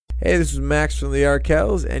Hey, this is Max from the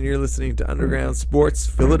Arkells, and you're listening to Underground Sports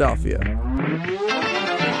Philadelphia.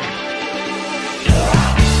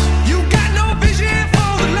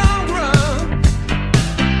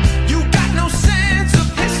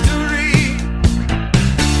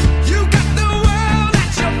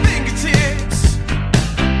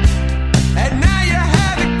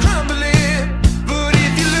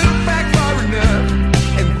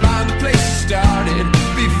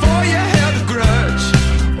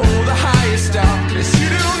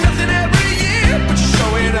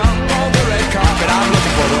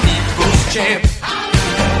 Champ.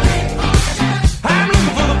 I'm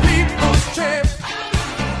looking for the people's champ.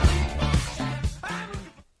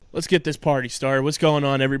 Let's get this party started. What's going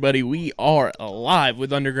on, everybody? We are live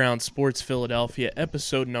with Underground Sports Philadelphia,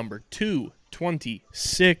 episode number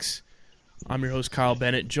 226. I'm your host, Kyle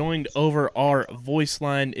Bennett. Joined over our voice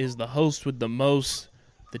line is the host with the most,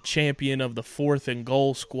 the champion of the 4th and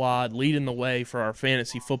Goal squad, leading the way for our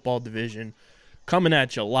fantasy football division. Coming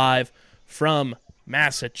at you live from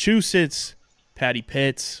Massachusetts, Patty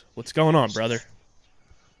Pitts. What's going on, brother?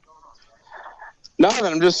 Nothing.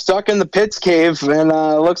 I'm just stuck in the Pitts cave, and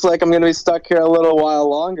looks like I'm going to be stuck here a little while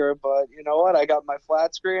longer. But you know what? I got my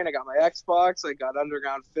flat screen, I got my Xbox, I got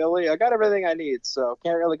Underground Philly, I got everything I need, so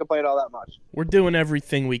can't really complain all that much. We're doing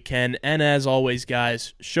everything we can, and as always,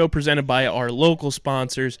 guys, show presented by our local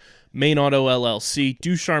sponsors, Main Auto LLC,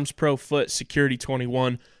 Ducharme's Pro Foot, Security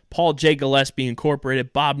 21, Paul J. Gillespie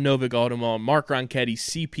Incorporated, Bob Novik Automall, Mark Ronchetti,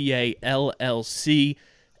 CPA LLC,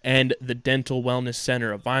 and the Dental Wellness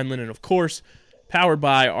Center of Vineland. And, of course, powered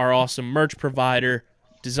by our awesome merch provider,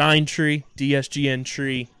 Design Tree,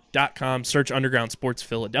 DSGNtree.com. Search Underground Sports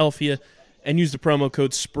Philadelphia and use the promo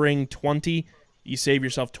code SPRING20. You save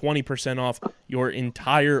yourself 20% off your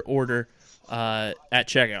entire order at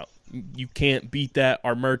checkout. You can't beat that.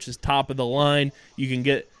 Our merch is top of the line. You can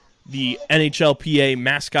get the NHLPA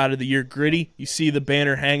Mascot of the Year Gritty. You see the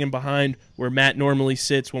banner hanging behind where Matt normally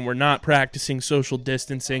sits when we're not practicing social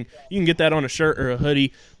distancing. You can get that on a shirt or a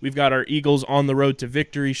hoodie. We've got our Eagles on the Road to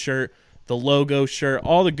Victory shirt, the logo shirt,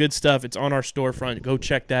 all the good stuff. It's on our storefront. Go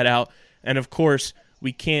check that out. And, of course,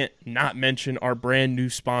 we can't not mention our brand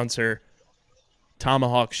new sponsor,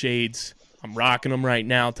 Tomahawk Shades. I'm rocking them right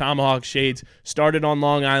now. Tomahawk Shades started on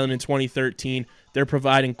Long Island in 2013. They're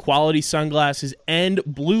providing quality sunglasses and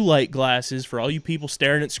blue light glasses for all you people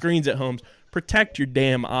staring at screens at home. Protect your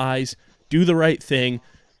damn eyes. Do the right thing.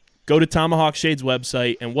 Go to Tomahawk Shades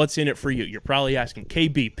website, and what's in it for you? You're probably asking,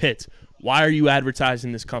 KB, Pitts, why are you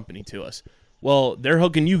advertising this company to us? Well, they're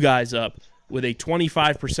hooking you guys up with a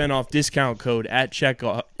 25% off discount code at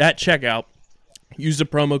checkout. Use the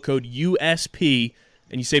promo code USP,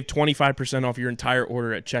 and you save 25% off your entire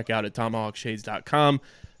order at checkout at TomahawkShades.com.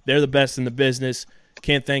 They're the best in the business.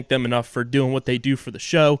 Can't thank them enough for doing what they do for the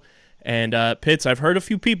show. And, Pitts, I've heard a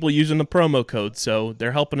few people using the promo code, so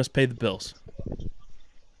they're helping us pay the bills.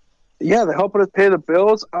 Yeah, they're helping us pay the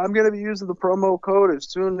bills. I'm going to be using the promo code as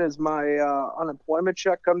soon as my unemployment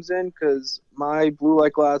check comes in because my blue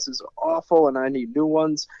light glasses are awful and I need new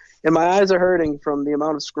ones. And my eyes are hurting from the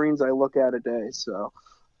amount of screens I look at a day, so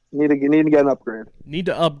need to get an upgrade. Need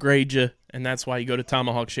to upgrade you, and that's why you go to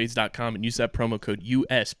TomahawkShades.com and use that promo code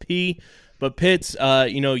USP. But Pitts,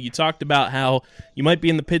 you talked about how you might be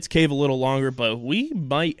in the Pitts cave a little longer, but we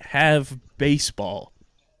might have baseball,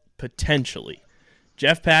 potentially.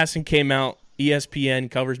 Jeff Passan came out,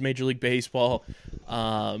 ESPN, covers Major League Baseball,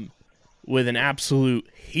 with an absolute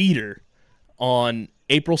heater on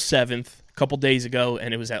April 7th, a couple days ago,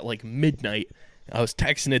 and it was at like midnight. I was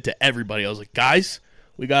texting it to everybody. I was like, guys,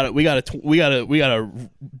 we got a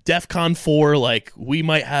DEFCON 4, like we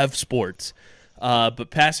might have sports.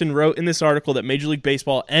 But Passan wrote in this article that Major League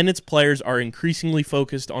Baseball and its players are increasingly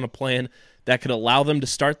focused on a plan that could allow them to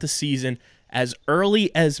start the season as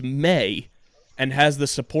early as May and has the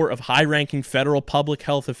support of high-ranking federal public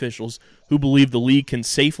health officials who believe the league can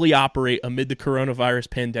safely operate amid the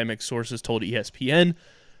coronavirus pandemic, sources told ESPN.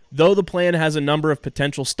 Though the plan has a number of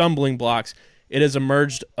potential stumbling blocks, it has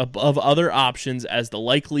emerged above other options as the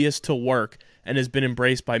likeliest to work and has been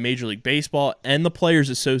embraced by Major League Baseball and the Players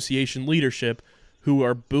Association leadership, who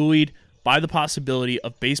are buoyed by the possibility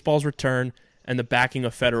of baseball's return and the backing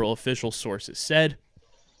of federal officials, sources said.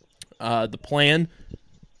 The plan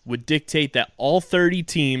would dictate that all 30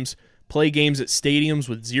 teams play games at stadiums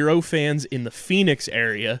with 0 fans in the Phoenix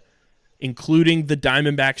area, including the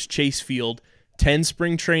Diamondbacks Chase Field, 10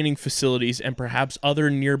 spring training facilities, and perhaps other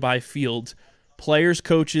nearby fields. Players,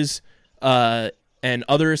 coaches, and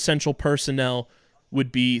other essential personnel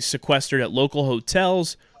would be sequestered at local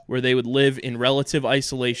hotels where they would live in relative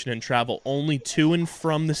isolation and travel only to and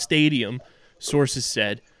from the stadium, sources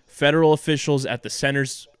said. federal officials at the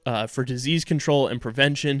Centers for Disease Control and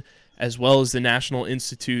Prevention, as well as the National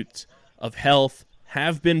Institute of Health,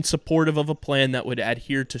 have been supportive of a plan that would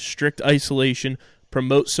adhere to strict isolation,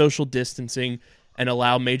 promote social distancing, and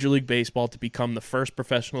allow Major League Baseball to become the first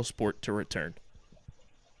professional sport to return.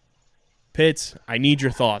 Pitts, I need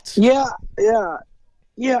your thoughts. Yeah.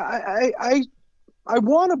 I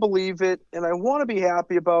want to believe it, and I want to be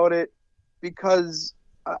happy about it, because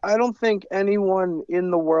I don't think anyone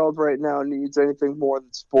in the world right now needs anything more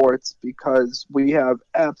than sports, because we have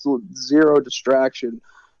absolute zero distraction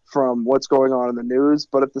from what's going on in the news.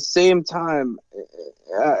 But at the same time,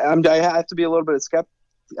 I have to be a little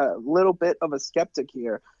bit of a skeptic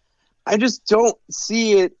here. I just don't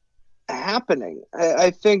see it happening.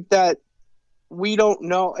 I think that we don't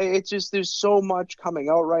know. It's just, there's so much coming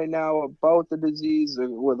out right now about the disease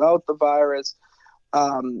without the virus.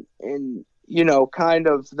 And, kind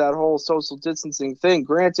of that whole social distancing thing.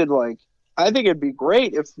 Granted, I think it'd be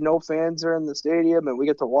great if no fans are in the stadium and we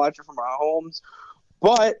get to watch it from our homes.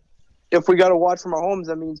 But if we got to watch from our homes,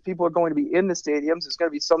 that means people are going to be in the stadiums. It's going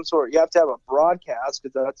to be some sort. You have to have a broadcast,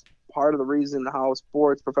 because that's part of the reason how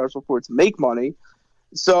professional sports make money.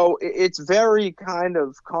 So it's very kind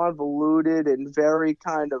of convoluted and very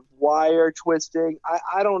kind of wire twisting.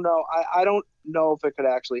 I don't know. I don't know if it could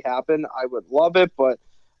actually happen. I would love it, but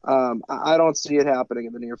I don't see it happening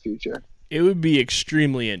in the near future. It would be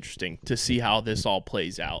extremely interesting to see how this all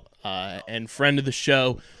plays out. And friend of the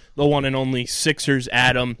show, the one and only Sixers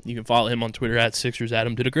Adam, you can follow him on Twitter at Sixers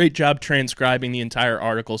Adam, did a great job transcribing the entire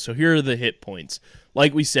article. So here are the hit points.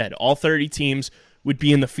 Like we said, all 30 teams would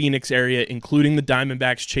be in the Phoenix area, including the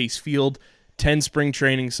Diamondbacks Chase Field, 10 spring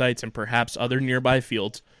training sites, and perhaps other nearby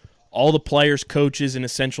fields. All the players, coaches, and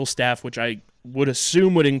essential staff, which I would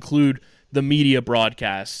assume would include the media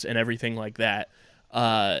broadcasts and everything like that,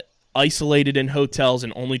 isolated in hotels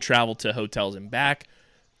and only travel to hotels and back.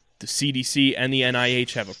 The CDC and the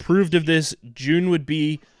NIH have approved of this. June would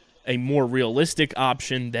be a more realistic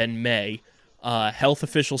option than May. Health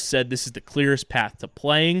officials said this is the clearest path to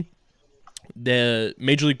playing. The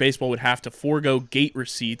Major League Baseball would have to forego gate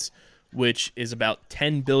receipts, which is about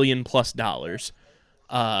 $10 billion plus.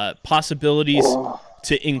 Possibilities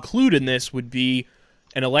to include in this would be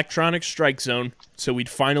an electronic strike zone, so we'd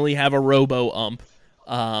finally have a robo-ump,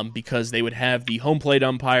 because they would have the home plate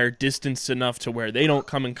umpire distanced enough to where they don't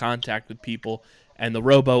come in contact with people, and the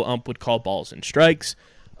robo-ump would call balls and strikes.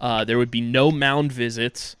 There would be no mound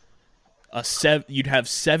visits. You'd have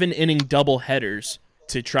 7-inning doubleheaders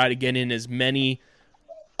to try to get in as many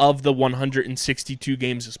of the 162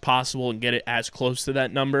 games as possible and get it as close to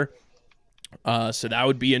that number. So that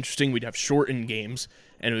would be interesting. We'd have shortened games,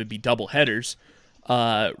 and it would be doubleheaders.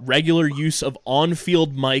 Regular use of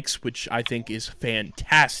on-field mics, which I think is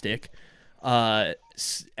fantastic. And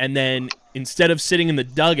then instead of sitting in the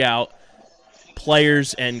dugout,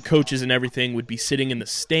 players and coaches and everything would be sitting in the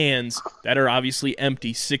stands that are obviously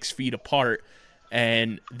empty 6 feet apart.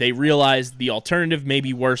 And they realized the alternative may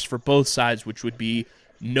be worse for both sides, which would be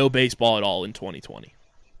no baseball at all in 2020.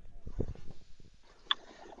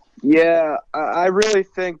 Yeah, I really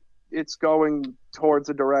think it's going towards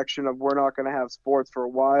a direction of we're not going to have sports for a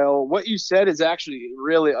while. What you said is actually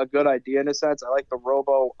really a good idea in a sense. I like the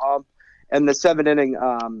robo-ump, and the 7-inning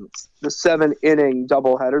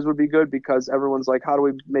doubleheaders would be good, because everyone's like, how do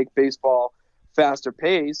we make baseball faster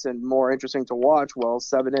pace and more interesting to watch? Well,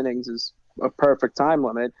 7 innings is a perfect time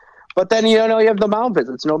limit. But then, you have the mound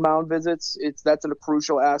visits. No mound visits. That's a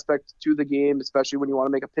crucial aspect to the game, especially when you want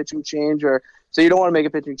to make a pitching change, so you don't want to make a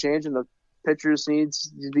pitching change and the pitchers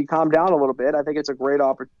needs to be calmed down a little bit. I think it's a great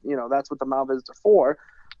opportunity. That's what the mound visits are for.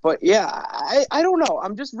 But yeah, I don't know.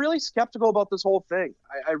 I'm just really skeptical about this whole thing.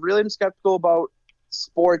 I really am skeptical about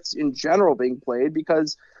sports in general being played,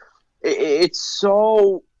 because it's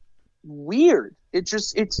so weird. It's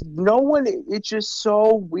just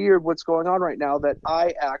so weird what's going on right now that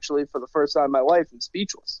I actually, for the first time in my life, am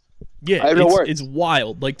speechless. Yeah, I have no words. It's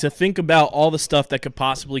wild. Like, to think about all the stuff that could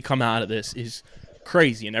possibly come out of this is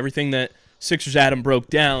crazy, and everything that Sixers Adam broke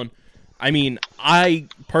down. I mean, I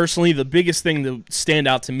personally, the biggest thing that stand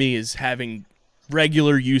out to me is having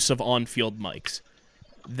regular use of on-field mics.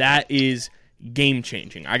 That is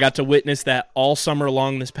game-changing. I got to witness that all summer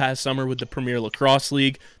long this past summer with the Premier Lacrosse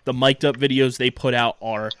League. The mic'd-up videos they put out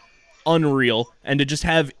are unreal, and to just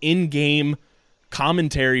have in-game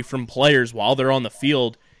commentary from players while they're on the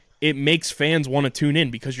field, it makes fans want to tune in,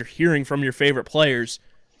 because you're hearing from your favorite players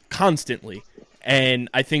constantly. And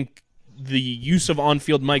I think the use of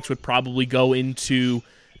on-field mics would probably go into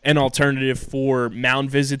an alternative for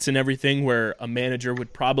mound visits and everything, where a manager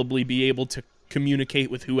would probably be able to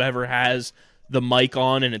communicate with whoever has the mic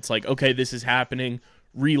on and it's like, okay, this is happening,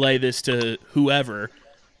 relay this to whoever.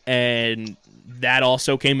 And that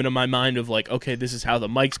also came into my mind of like, okay, this is how the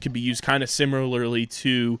mics could be used kind of similarly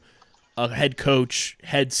to a head coach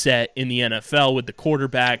headset in the NFL with the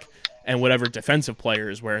quarterback and whatever defensive player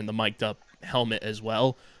is wearing the mic'd up helmet as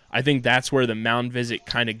well. I think that's where the mound visit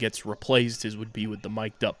kind of gets replaced, would be with the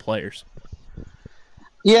mic'd up players.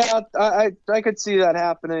 Yeah, I could see that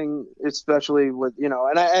happening, especially with,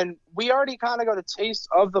 and we already kind of got a taste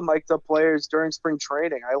of the mic'd up players during spring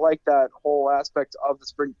training. I like that whole aspect of the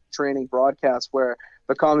spring training broadcast where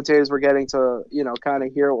the commentators were getting to, kind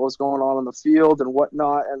of hear what was going on the field and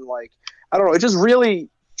whatnot. And like, I don't know, it's just really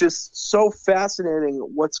just so fascinating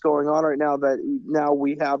what's going on right now that now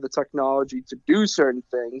we have the technology to do certain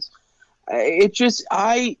things.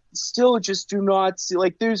 I still just do not see,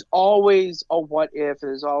 like, there's always a what if,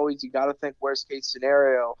 there's always, you got to think worst case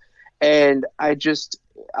scenario. And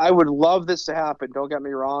I would love this to happen. Don't get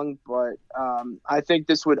me wrong, but I think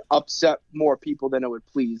this would upset more people than it would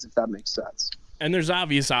please, if that makes sense. And there's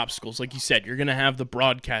obvious obstacles. Like you said, you're going to have the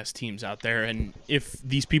broadcast teams out there. And if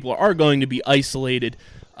these people are going to be isolated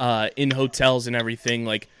in hotels and everything,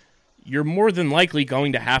 like, you're more than likely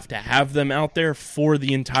going to have them out there for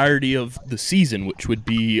the entirety of the season, which would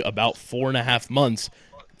be about 4.5 months.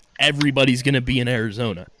 Everybody's going to be in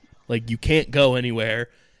Arizona. Like, you can't go anywhere.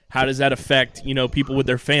 How does that affect, people with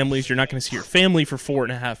their families? You're not going to see your family for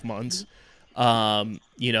 4.5 months.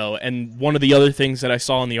 And one of the other things that I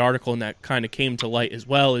saw in the article and that kind of came to light as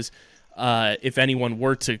well is if anyone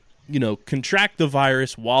were to, contract the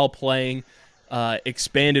virus while playing,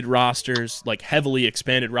 expanded rosters, like heavily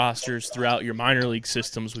expanded rosters throughout your minor league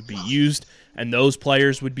systems would be used, and those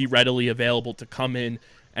players would be readily available to come in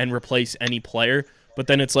and replace any player. But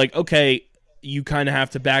then it's like, okay, you kind of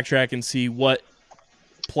have to backtrack and see what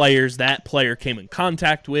players that player came in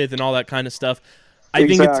contact with and all that kind of stuff. I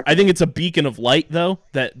think it's a beacon of light, though,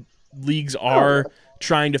 that leagues are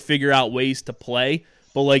trying to figure out ways to play.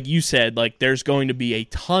 But like you said, like, there's going to be a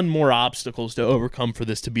ton more obstacles to overcome for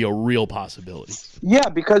this to be a real possibility. Yeah,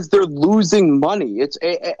 because they're losing money.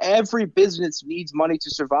 Every business needs money to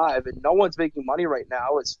survive, and no one's making money right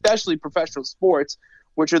now, especially professional sports,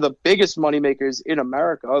 which are the biggest money makers in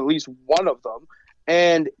America, at least one of them.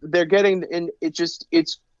 And they're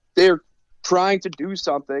they're trying to do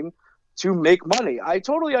something to make money. I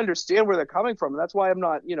totally understand where they're coming from. And that's why I'm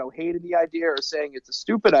not, hating the idea or saying it's a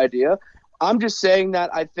stupid idea. I'm just saying that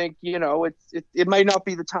I think, it might not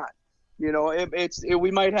be the time.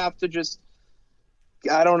 We might have to just,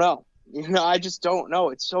 I don't know. I just don't know.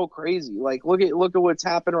 It's so crazy. Like, look at what's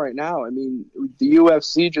happened right now. I mean, the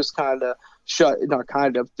UFC just the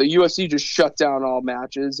UFC just shut down all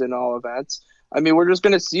matches and all events. I mean, we're just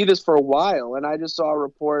going to see this for a while. And I just saw a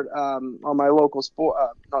report on my local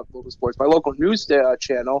my local news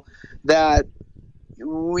channel that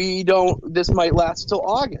this might last till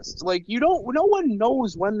August. Like, no one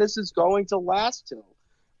knows when this is going to last till.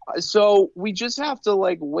 So we just have to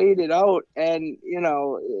wait it out. And,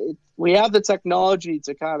 we have the technology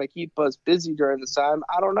to kind of keep us busy during this time.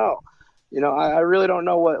 I don't know. I really don't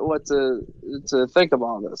know what to think of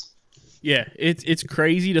all this. Yeah, it's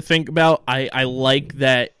crazy to think about. I like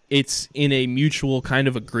that it's in a mutual kind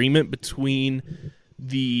of agreement between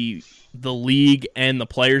the league and the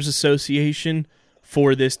Players Association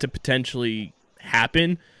for this to potentially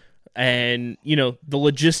happen. And, the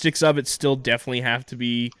logistics of it still definitely have to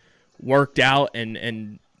be worked out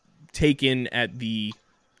and taken at the,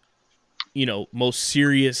 most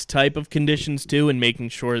serious type of conditions too, and making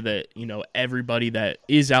sure that, everybody that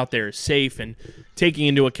is out there is safe, and taking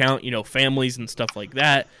into account, families and stuff like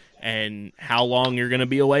that, and how long you're going to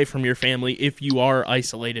be away from your family if you are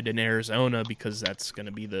isolated in Arizona, because that's going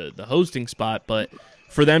to be the hosting spot. But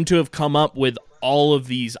for them to have come up with all of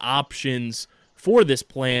these options for this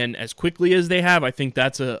plan as quickly as they have, I think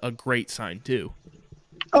that's a great sign too.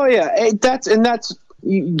 Oh yeah, that's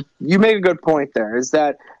you make a good point there, is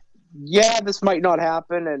that, yeah, this might not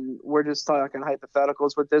happen, and we're just talking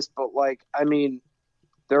hypotheticals with this, but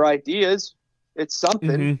they're ideas. It's something,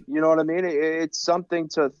 Mm-hmm. You know what I mean? It's something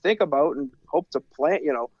to think about and hope to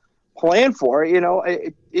plan for.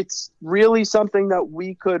 It's really something that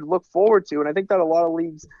we could look forward to, and I think that a lot of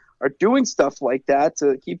leagues are doing stuff like that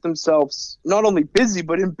to keep themselves not only busy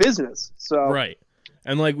but in business. So right.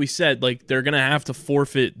 And like we said, they're going to have to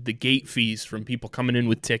forfeit the gate fees from people coming in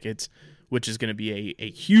with tickets, which is going to be a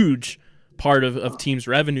huge part of teams'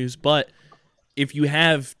 revenues. But if you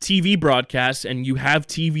have TV broadcasts and you have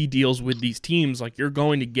TV deals with these teams, you're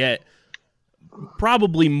going to get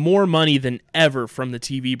probably more money than ever from the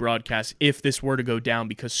TV broadcast if this were to go down,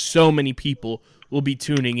 because so many people will be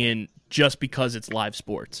tuning in just because it's live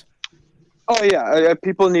sports. Oh yeah,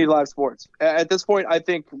 people need live sports. At this point, I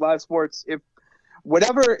think live sports, if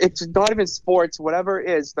whatever, it's not even sports, whatever it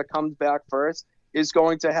is that comes back first is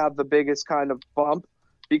going to have the biggest kind of bump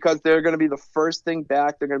because they're going to be the first thing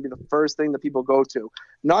back. They're going to be the first thing that people go to.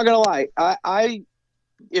 Not going to lie, I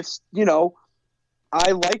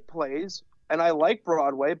like plays and I like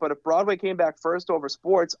Broadway, but if Broadway came back first over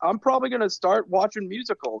sports, I'm probably going to start watching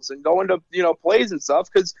musicals and going to, plays and stuff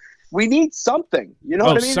because we need something. You know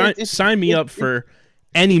what I mean? Sign me up for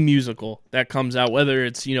any musical that comes out, whether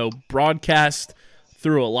it's, broadcast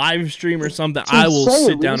through a live stream or something. I will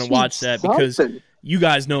sit down and watch that because you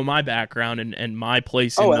guys know my background and my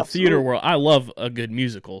place in the theater world. I love a good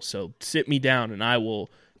musical, so sit me down and I will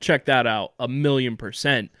check that out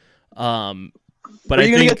 1,000,000%. But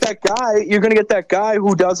you're gonna get that guy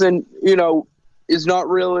who doesn't, is not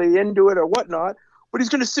really into it or whatnot, but he's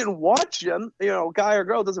gonna sit and watch them, guy or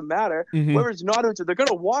girl, doesn't matter. Mm-hmm. Whoever's not into it, they're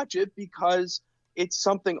gonna watch it because it's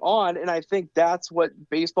something on, and I think that's what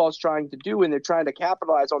baseball's trying to do, and they're trying to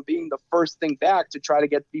capitalize on being the first thing back to try to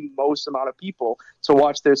get the most amount of people to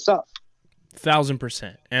watch their stuff.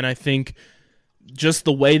 1,000%. And I think just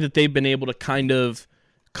the way that they've been able to kind of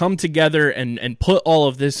come together and put all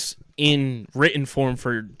of this in written form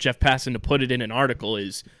for Jeff Passan to put it in an article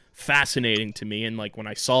is fascinating to me. And like when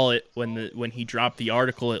I saw it, when he dropped the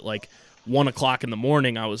article at like 1:00 in the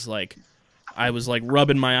morning, I was like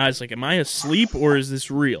rubbing my eyes like, am I asleep or is this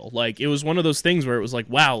real? Like, it was one of those things where it was like,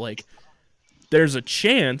 wow, like there's a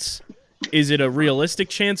chance. Is it a realistic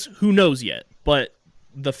chance? Who knows yet? But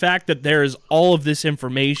the fact that there's all of this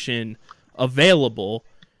information available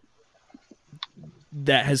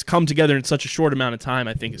that has come together in such a short amount of time,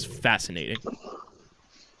 I think is fascinating.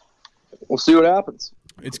 We'll see what happens.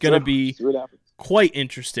 It's going to be quite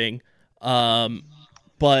interesting.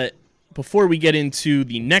 But before we get into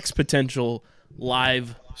the next potential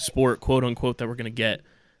live sport, quote unquote, that we're going to get,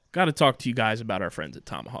 got to talk to you guys about our friends at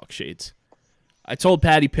Tomahawk Shades. I told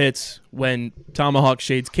Patty Pitts when Tomahawk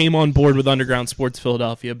Shades came on board with Underground Sports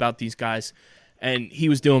Philadelphia about these guys, and he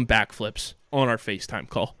was doing backflips on our FaceTime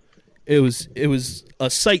call. It was a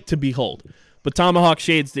sight to behold. But Tomahawk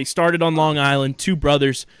Shades, they started on Long Island, two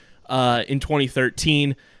brothers in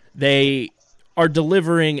 2013. They are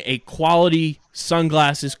delivering a quality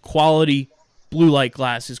sunglasses, quality blue light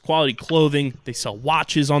glasses, quality clothing. They sell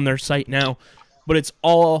watches on their site now, but it's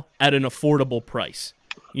all at an affordable price.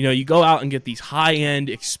 You go out and get these high-end,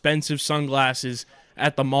 expensive sunglasses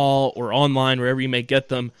at the mall or online, wherever you may get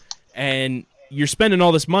them, and you're spending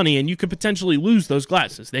all this money, and you could potentially lose those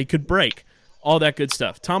glasses. They could break, all that good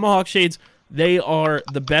stuff. Tomahawk Shades, they are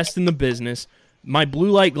the best in the business. My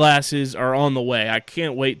blue light glasses are on the way. I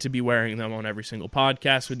can't wait to be wearing them on every single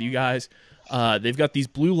podcast with you guys. They've got these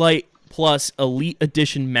blue light plus elite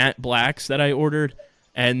edition matte blacks that I ordered,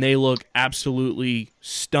 and they look absolutely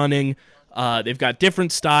stunning. They've got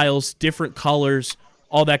different styles, different colors,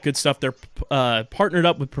 all that good stuff. They're partnered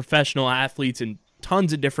up with professional athletes in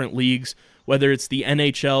tons of different leagues, whether it's the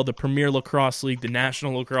NHL, the Premier Lacrosse League, the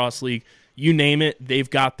National Lacrosse League, you name it, they've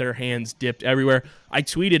got their hands dipped everywhere. I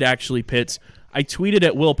tweeted, actually, Pitts. I tweeted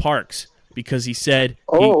at Will Parks because he said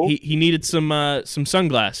he needed some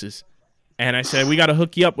sunglasses. And I said, we got to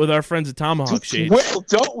hook you up with our friends at Tomahawk Shades.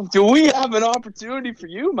 Will, do we have an opportunity for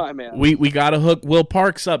you, my man? We got to hook Will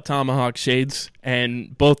Parks up, Tomahawk Shades.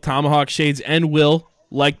 And both Tomahawk Shades and Will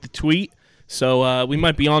liked the tweet. So we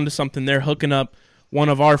might be on to something there, hooking up one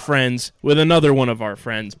of our friends with another one of our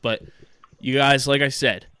friends. But you guys, like I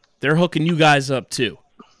said, they're hooking you guys up too.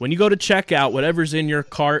 When you go to checkout, whatever's in your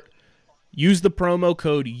cart, use the promo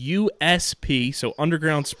code USP, so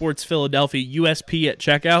Underground Sports Philadelphia, USP at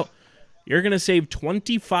checkout. You're going to save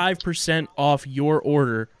 25% off your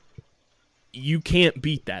order. You can't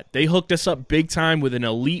beat that. They hooked us up big time with an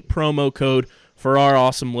elite promo code for our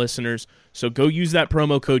awesome listeners. So go use that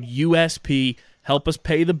promo code USP, help us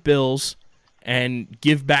pay the bills, and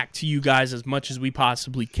give back to you guys as much as we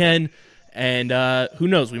possibly can. And who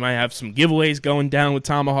knows, we might have some giveaways going down with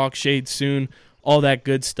Tomahawk Shades soon, all that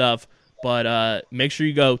good stuff. But make sure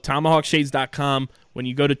you go tomahawkshades.com. When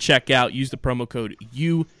you go to checkout, use the promo code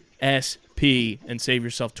USP and save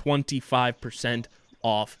yourself 25%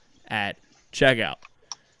 off at checkout.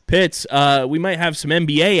 Pitts, we might have some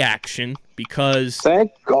NBA action because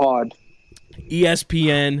thank God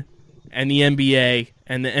ESPN and the NBA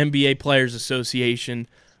and the NBA Players Association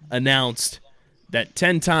announced that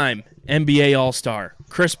 10-time NBA All-Star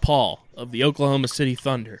Chris Paul of the Oklahoma City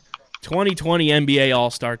Thunder, 2020 NBA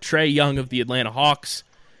All-Star Trae Young of the Atlanta Hawks,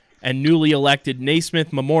 and newly elected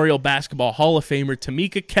Naismith Memorial Basketball Hall of Famer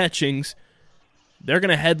Tamika Catchings, they're going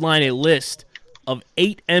to headline a list of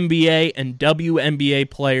 8 NBA and WNBA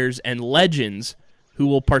players and legends who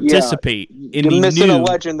will participate in the You're missing new... a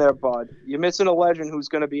legend there, bud. You're missing a legend who's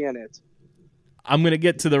going to be in it. I'm going to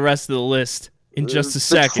get to the rest of the list in just a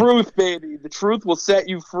second. The truth, baby. The truth will set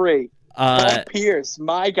you free. Paul Pierce,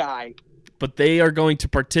 my guy. But they are going to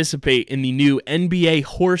participate in the new NBA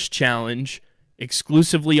Horse Challenge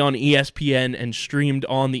exclusively on ESPN and streamed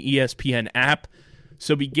on the ESPN app.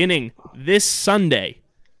 So beginning this Sunday,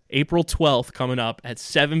 April 12th, coming up at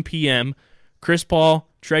 7 p.m., Chris Paul,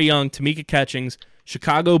 Trae Young, Tamika Catchings,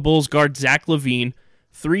 Chicago Bulls guard Zach LaVine,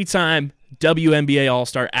 3-time WNBA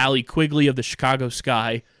All-Star Allie Quigley of the Chicago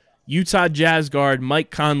Sky, Utah Jazz guard Mike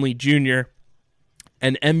Conley Jr.,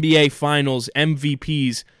 and NBA Finals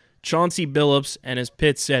MVPs Chauncey Billups and, as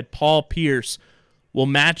Pitt said, Paul Pierce will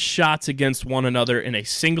match shots against one another in a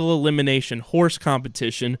single elimination horse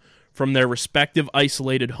competition from their respective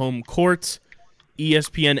isolated home courts.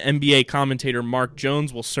 ESPN NBA commentator Mark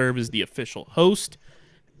Jones will serve as the official host.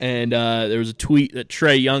 And there was a tweet that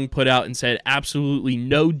Trae Young put out and said, absolutely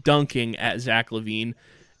no dunking at Zach LaVine.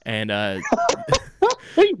 And that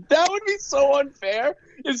would be so unfair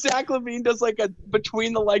if Zach LaVine does like a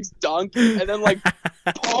between the legs dunk and then like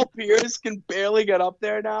Paul Pierce can barely get up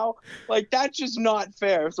there now. Like, that's just not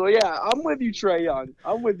fair. So yeah, I'm with you, Trae Young.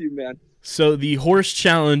 I'm with you, man. So the horse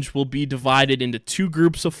challenge will be divided into 2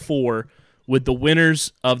 groups of 4, with the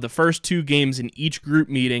winners of the first 2 games in each group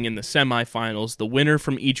meeting in the semifinals. The winner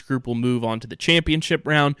from each group will move on to the championship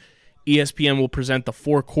round. ESPN will present the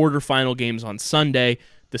 4 quarterfinal games on Sunday.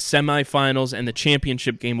 The semifinals and the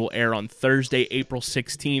championship game will air on Thursday, April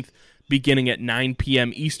 16th, beginning at 9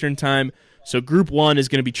 p.m. Eastern Time. So Group 1 is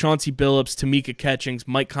going to be Chauncey Billups, Tamika Catchings,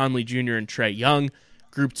 Mike Conley Jr., and Trae Young.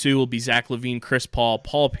 Group 2 will be Zach LaVine, Chris Paul,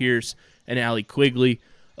 Paul Pierce, and Allie Quigley.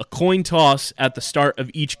 A coin toss at the start of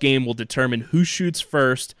each game will determine who shoots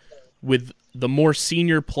first, with the more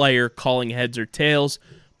senior player calling heads or tails.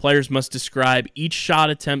 Players must describe each shot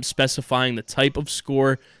attempt, specifying the type of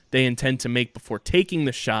score they intend to make before taking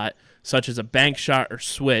the shot, such as a bank shot or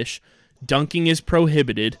swish. Dunking is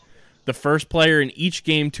prohibited. The first player in each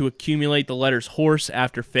game to accumulate the letters horse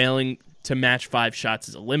after failing to match 5 shots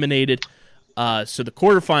is eliminated. So the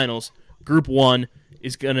quarterfinals, Group 1,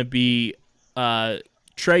 is going to be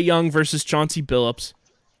Trae Young versus Chauncey Billups,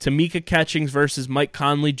 Tamika Catchings versus Mike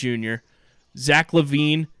Conley Jr., Zach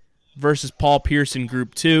LaVine versus Paul Pierce in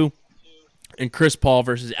Group 2, and Chris Paul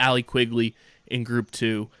versus Allie Quigley in Group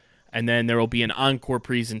 2. And then there will be an encore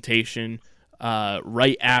presentation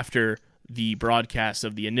right after the broadcast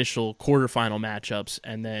of the initial quarterfinal matchups.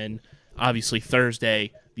 And then, obviously,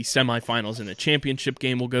 Thursday, the semifinals and the championship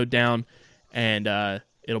game will go down. And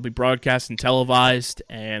it'll be broadcast and televised.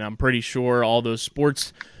 And I'm pretty sure all those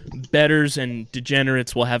sports bettors and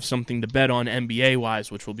degenerates will have something to bet on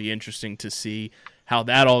NBA-wise, which will be interesting to see how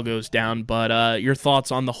that all goes down. But your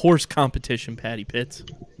thoughts on the horse competition, Patty Pitts?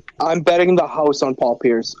 I'm betting the house on Paul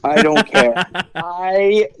Pierce. I don't care.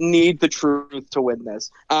 I need the truth to win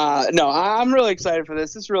this. No, I'm really excited for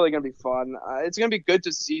this. This is really going to be fun. It's going to be good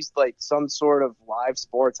to see like some sort of live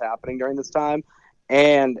sports happening during this time.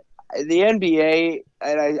 And the NBA,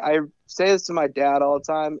 and I say this to my dad all the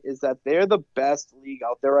time, is that they're the best league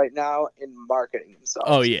out there right now in marketing themselves.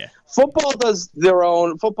 Oh, yeah. Football is their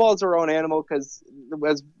own animal because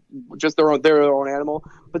as just their own animal.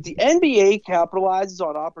 But the NBA capitalizes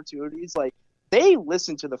on opportunities. Like, they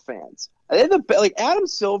listen to the fans. They're like Adam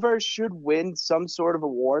Silver should win some sort of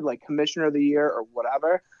award, like Commissioner of the Year or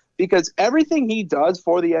whatever, because everything he does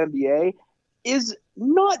for the NBA is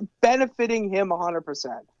not benefiting him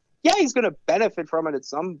 100%. Yeah, he's going to benefit from it at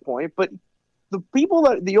some point, but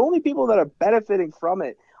the only people that are benefiting from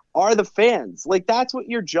it are the fans. Like, that's what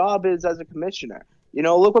your job is as a commissioner. You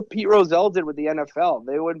know, look what Pete Rozelle did with the NFL.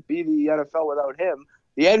 They wouldn't be the NFL without him.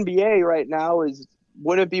 The NBA right now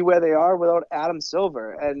wouldn't be where they are without Adam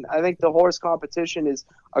Silver. And I think the horse competition is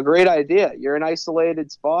a great idea. You're in isolated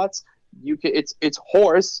spots. It's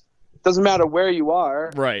horse. It doesn't matter where you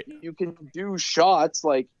are. Right. You can do shots.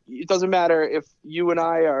 Like, it doesn't matter if you and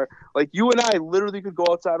I literally could go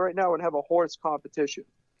outside right now and have a horse competition.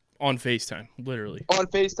 On FaceTime, literally. On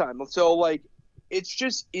FaceTime. So, like, it's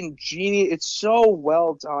just ingenious. It's so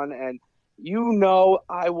well done, and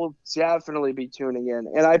I will definitely be tuning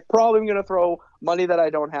in. And I probably am going to throw money that I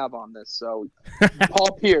don't have on this. So,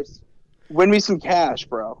 Paul Pierce. Win me some cash,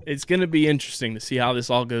 bro. It's going to be interesting to see how this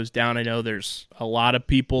all goes down. I know there's a lot of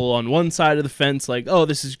people on one side of the fence like, oh,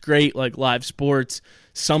 this is great, like live sports,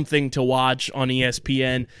 something to watch on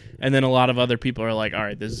ESPN. And then a lot of other people are like, all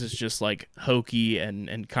right, this is just like hokey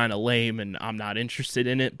and kind of lame, and I'm not interested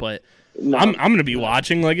in it. But No. I'm going to be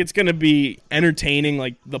watching. Like, it's going to be entertaining.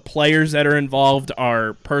 Like, the players that are involved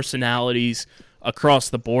are personalities across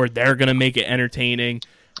the board. They're going to make it entertaining.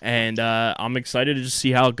 And I'm excited to just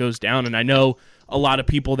see how it goes down. And I know a lot of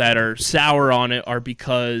people that are sour on it are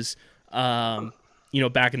because,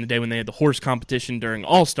 back in the day when they had the horse competition during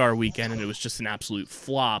All-Star Weekend and it was just an absolute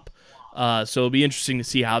flop. So it'll be interesting to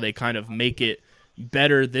see how they kind of make it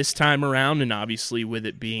better this time around. And obviously with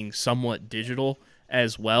it being somewhat digital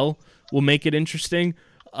as well will make it interesting.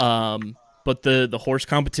 But the horse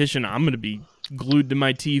competition, I'm going to be glued to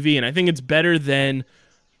my TV. And I think it's better than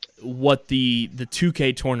what the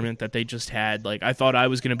 2K tournament that they just had. Like, I thought I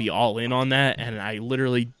was going to be all in on that, and I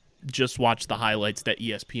literally just watched the highlights that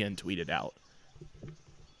ESPN tweeted out.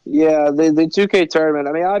 Yeah, the 2K tournament.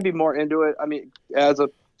 I mean, I'd be more into it. I mean, as a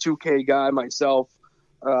 2K guy myself,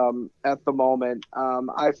 at the moment,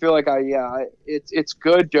 I feel like it's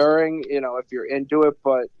good during, if you're into it,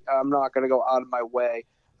 but I'm not going to go out of my way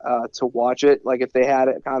to watch it. Like, if they had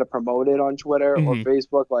it kind of promoted on Twitter or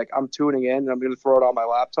Facebook, like, I'm tuning in and I'm going to throw it on my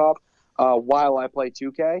laptop while I play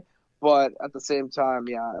 2K. But at the same time,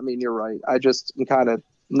 yeah, I mean, you're right. I just am kind of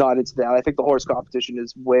not into that. I think the horse competition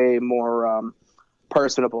is way more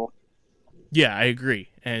personable. Yeah, I agree.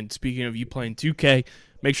 And speaking of you playing 2K,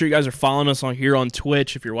 make sure you guys are following us here on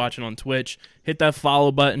Twitch. If you're watching on Twitch, hit that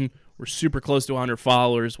follow button. We're super close to 100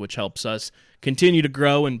 followers, which helps us continue to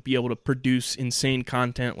grow and be able to produce insane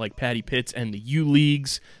content like Patty Pitts and the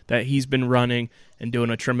U-Leagues that he's been running and doing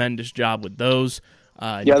a tremendous job with those.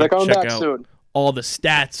 Yeah, they're coming back soon. All the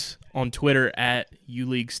stats on Twitter at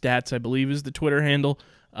U-League Stats, I believe, is the Twitter handle.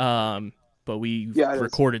 But we've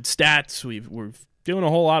recorded stats. We're doing a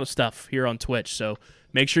whole lot of stuff here on Twitch. So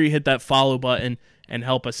make sure you hit that follow button and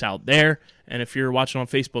help us out there. And if you're watching on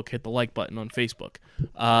Facebook, hit the like button on Facebook.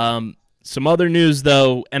 Some other news,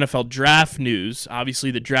 though, NFL draft news.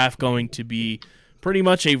 Obviously, the draft going to be pretty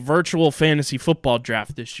much a virtual fantasy football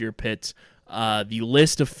draft this year, Pitts. The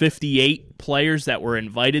list of 58 players that were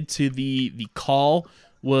invited to the call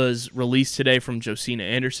was released today from Josina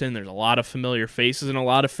Anderson. There's a lot of familiar faces and a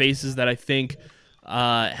lot of faces that I think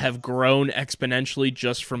have grown exponentially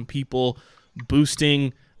just from people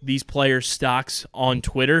boosting these players' stocks on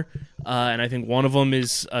Twitter. And I think one of them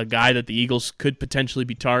is a guy that the Eagles could potentially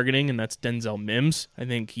be targeting, and that's Denzel Mims. I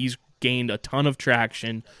think he's gained a ton of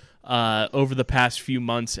traction over the past few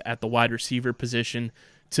months at the wide receiver position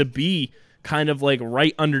to be kind of like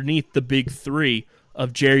right underneath the big three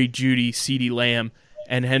of Jerry Jeudy, CeeDee Lamb,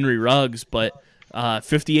 and Henry Ruggs. But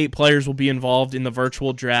 58 players will be involved in the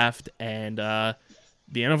virtual draft, and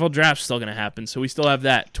the NFL draft's still going to happen, so we still have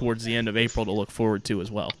that towards the end of April to look forward to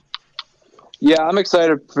as well. Yeah, I'm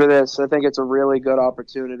excited for this. I think it's a really good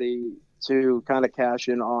opportunity to kind of cash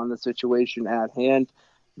in on the situation at hand.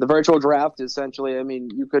 The virtual draft, essentially, I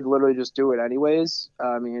mean, you could literally just do it anyways.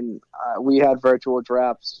 I mean, we had virtual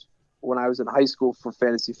drafts when I was in high school for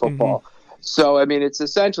fantasy football. So, I mean, it's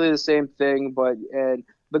essentially the same thing, and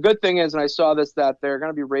the good thing is, and I saw this, that they're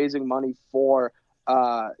going to be raising money for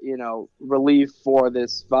relief for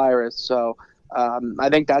this virus. So I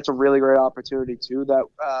think that's a really great opportunity too that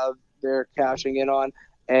they're cashing in on.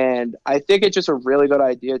 And I think it's just a really good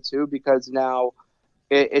idea too, because now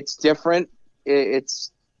it's different.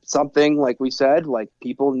 It's something, like we said, like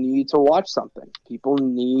people need to watch something. People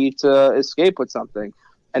need to escape with something,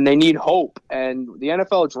 and they need hope. And the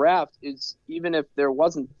NFL draft is, even if there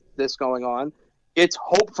wasn't this going on, it's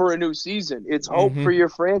hope for a new season. It's hope for your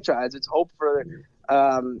franchise. It's hope for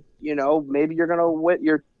maybe you're going to win,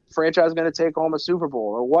 your franchise is going to take home a Super Bowl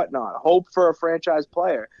or whatnot. Hope for a franchise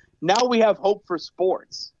player. Now we have hope for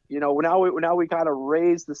sports. Now we kind of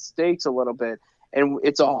raise the stakes a little bit, and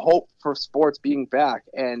it's a hope for sports being back.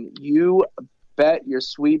 And you bet your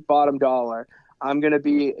sweet bottom dollar I'm going to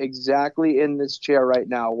be exactly in this chair right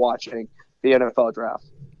now watching the NFL draft.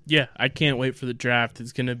 Yeah, I can't wait for the draft.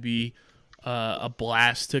 It's going to be a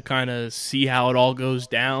blast to kind of see how it all goes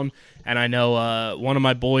down. And I know one of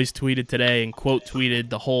my boys tweeted today and quote tweeted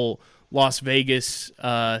the whole Las Vegas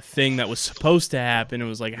thing that was supposed to happen. It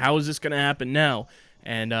was like, how is this going to happen now?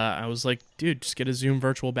 And I was like, dude, just get a Zoom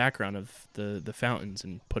virtual background of the fountains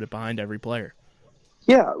and put it behind every player.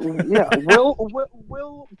 Yeah.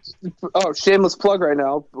 Will shameless plug right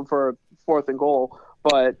now for 4th and goal.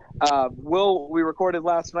 But we recorded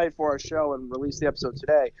last night for our show and released the episode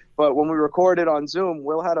today. But when we recorded on Zoom,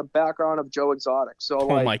 Will had a background of Joe Exotic. So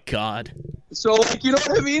Oh my God. So like, you know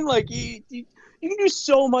what I mean? Like you can do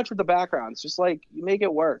so much with the backgrounds. Just like you make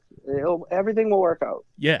it work. Everything will work out.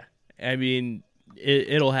 Yeah, I mean,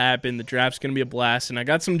 it'll happen. The draft's going to be a blast. And I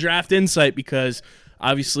got some draft insight because,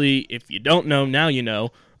 obviously, if you don't know, now you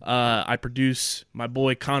know. I produce my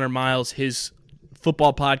boy Connor Miles, his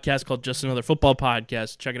football podcast called Just Another Football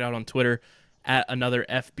Podcast. Check it out on Twitter at Another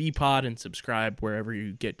FB Pod and subscribe wherever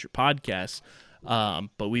you get your podcasts.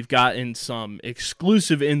 But we've gotten some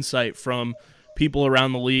exclusive insight from people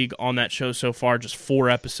around the league on that show so far, just 4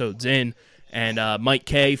 episodes in. And Mike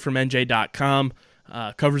Kay from NJ.com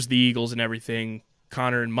covers the Eagles and everything.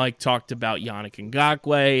 Connor and Mike talked about Yannick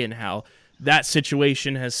Ngakoue and how that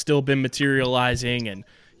situation has still been materializing. And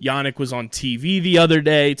Yannick was on TV the other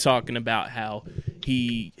day talking about how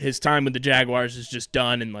his time with the Jaguars is just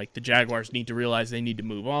done and like the Jaguars need to realize they need to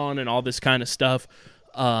move on and all this kind of stuff.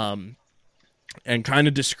 And kind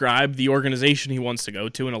of describe the organization he wants to go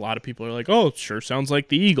to. And a lot of people are like, oh, sure sounds like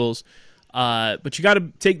the Eagles. But you got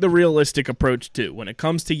to take the realistic approach, too. When it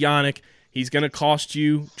comes to Yannick, he's going to cost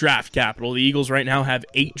you draft capital. The Eagles right now have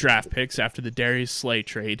 8 draft picks after the Darius Slay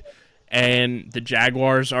trade. And the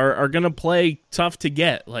Jaguars are going to play tough to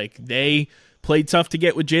get. Like, they played tough to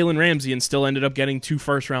get with Jalen Ramsey and still ended up getting 2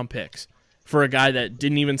 first-round picks for a guy that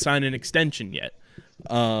didn't even sign an extension yet.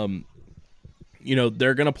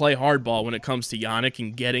 They're going to play hardball when it comes to Yannick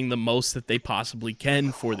and getting the most that they possibly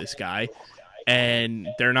can for this guy. And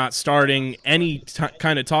they're not starting any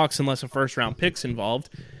kind of talks unless a first-round pick's involved.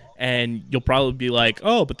 And you'll probably be like,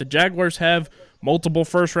 oh, but the Jaguars have multiple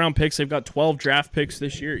first-round picks. They've got 12 draft picks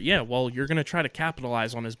this year. Yeah, well, you're going to try to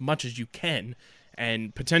capitalize on as much as you can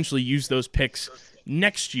and potentially use those picks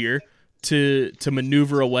next year to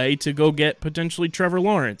maneuver a way to go get potentially Trevor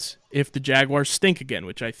Lawrence if the Jaguars stink again,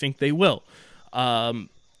 which I think they will.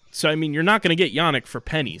 So, I mean, you're not going to get Yannick for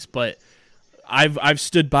pennies, but I've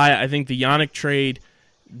stood by it. I think the Yannick trade,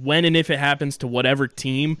 when and if it happens to whatever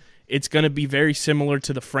team, it's going to be very similar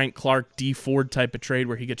to the Frank Clark, D Ford type of trade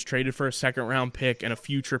where he gets traded for a second-round pick and a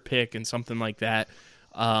future pick and something like that.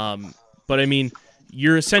 But, I mean,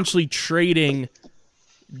 you're essentially trading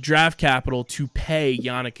draft capital to pay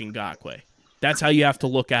Yannick Ngakoue. That's how you have to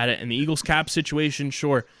look at it. And the Eagles' cap situation,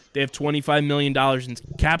 sure, they have $25 million in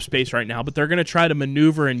cap space right now, but they're going to try to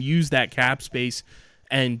maneuver and use that cap space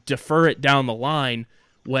and defer it down the line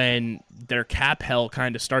when their cap hell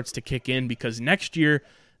kind of starts to kick in because next year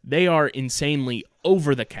they are insanely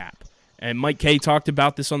over the cap. And Mike Kay talked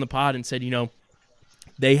about this on the pod and said,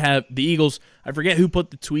 they have the Eagles, I forget who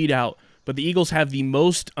put the tweet out, but the Eagles have the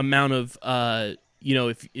most amount of,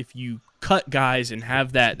 if you cut guys and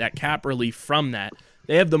have that cap relief from that,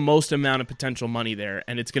 they have the most amount of potential money there,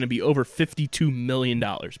 and it's going to be over $52 million,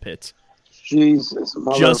 Pitts. Jesus,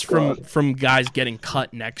 just from guys getting cut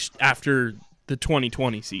after the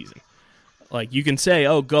 2020 season. Like, you can say,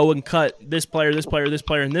 oh, go and cut this player, this player, this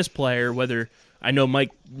player, and this player, whether I know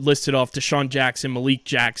Mike listed off Deshaun Jackson, Malik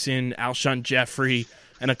Jackson, Alshon Jeffrey,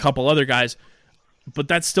 and a couple other guys, but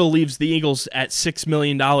that still leaves the Eagles at $6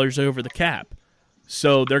 million over the cap.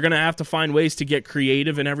 So they're going to have to find ways to get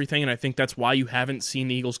creative and everything, and I think that's why you haven't seen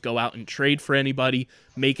the Eagles go out and trade for anybody,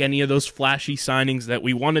 make any of those flashy signings that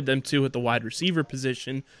we wanted them to at the wide receiver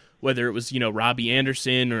position, whether it was, Robbie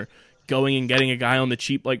Anderson or going and getting a guy on the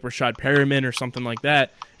cheap like Rashad Perriman or something like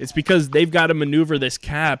that. It's because they've got to maneuver this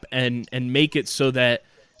cap and make it so that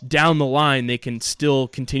down the line they can still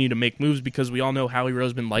continue to make moves because we all know Howie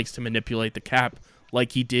Roseman likes to manipulate the cap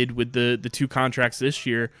like he did with the 2 contracts this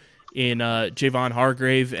year in Javon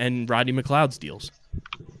Hargrave and Rodney McLeod's deals.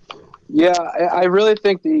 Yeah, I really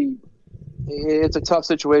think it's a tough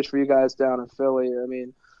situation for you guys down in Philly. I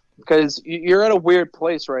mean, because you're in a weird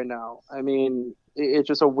place right now. I mean, it's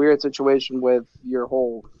just a weird situation with your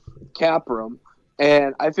whole cap room.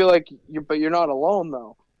 And I feel like you're not alone,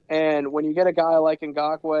 though. And when you get a guy like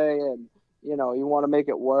Ngakoue and, you want to make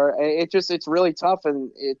it work, it's really tough,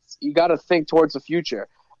 and you got to think towards the future.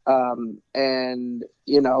 And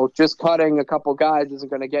just cutting a couple guys isn't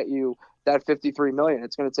going to get you that $53 million.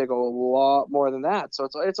 It's going to take a lot more than that. So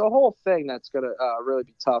it's a whole thing that's going to really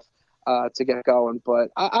be tough to get going. But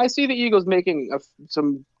I see the Eagles making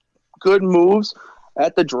some good moves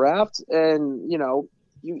at the draft, and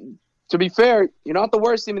to be fair, you're not the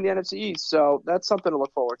worst team in the NFC East, so that's something to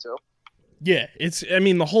look forward to. Yeah,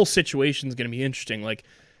 the whole situation is going to be interesting. Like,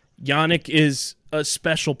 Yannick is a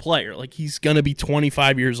special player. Like, he's going to be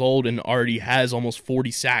 25 years old and already has almost 40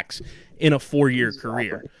 sacks in a 4-year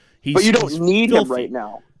career. But you don't need him right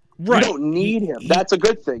now. Right. You don't need him. That's a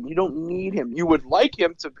good thing. You don't need him. You would like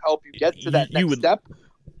him to help you get to that next step.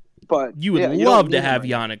 But you would love to have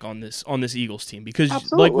Yannick on this Eagles team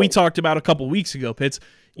because, like we talked about a couple weeks ago, Pitts,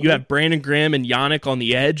 you have Brandon Graham and Yannick on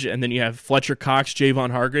the edge, and then you have Fletcher Cox,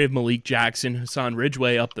 Javon Hargrave, Malik Jackson, Hassan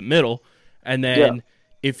Ridgeway up the middle. And then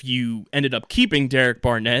if you ended up keeping Derek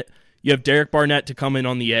Barnett, you have Derek Barnett to come in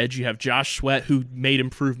on the edge. You have Josh Sweat, who made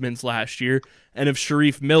improvements last year. And if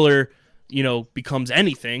Sharif Miller, becomes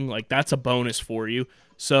anything, like that's a bonus for you.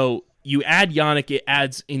 So you add Yannick, it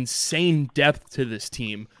adds insane depth to this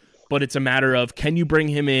team. But it's a matter of, can you bring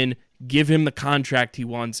him in, give him the contract he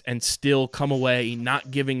wants, and still come away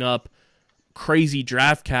not giving up crazy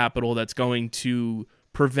draft capital that's going to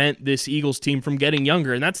prevent this Eagles team from getting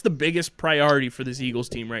younger. And that's the biggest priority for this Eagles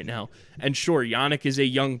team right now. And sure, Yannick is a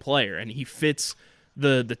young player, and he fits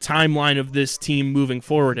the timeline of this team moving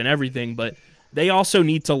forward and everything, but they also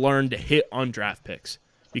need to learn to hit on draft picks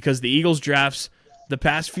because the Eagles drafts the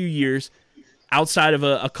past few years, outside of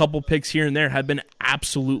a couple picks here and there, have been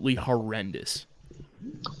absolutely horrendous.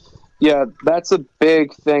 Yeah, that's a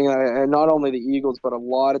big thing, and not only the Eagles, but a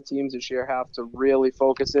lot of teams this year have to really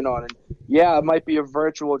focus in on it. Yeah, it might be a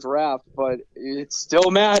virtual draft, but it still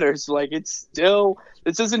matters.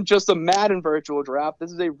 This isn't just a Madden virtual draft.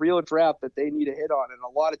 This is a real draft that they need to hit on, and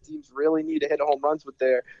a lot of teams really need to hit home runs with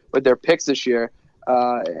their picks this year.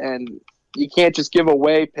 And you can't just give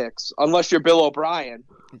away picks unless you're Bill O'Brien.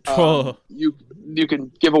 You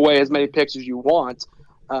can give away as many picks as you want.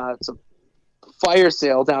 It's a fire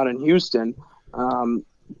sale down in Houston,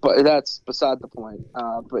 but that's beside the point.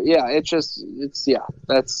 But yeah,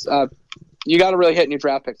 you got to really hit in your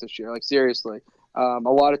draft picks this year. Like seriously, a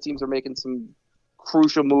lot of teams are making some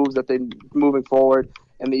crucial moves that they moving forward.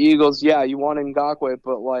 And the Eagles, you want Ngakoue,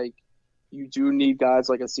 but you do need guys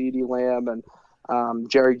like a CeeDee Lamb and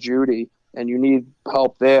Jerry Jeudy, and you need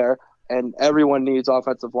help there. And everyone needs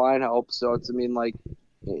offensive line help. So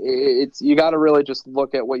you got to really just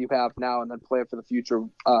look at what you have now and then plan for the future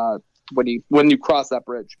when you cross that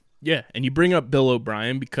bridge. Yeah, and you bring up Bill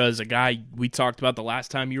O'Brien because a guy we talked about the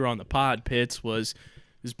last time you were on the pod, Pitts, was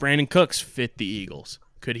Brandon Cooks fit the Eagles?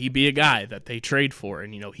 Could he be a guy that they trade for?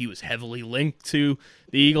 And, he was heavily linked to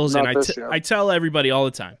the Eagles. Not And I tell everybody all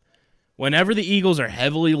the time, whenever the Eagles are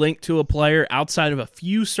heavily linked to a player outside of a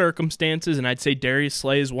few circumstances, and I'd say Darius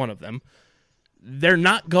Slay is one of them, they're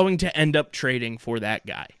not going to end up trading for that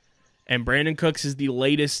guy. And Brandon Cooks is the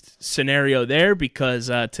latest scenario there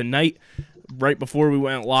because tonight, right before we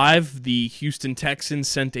went live, the Houston Texans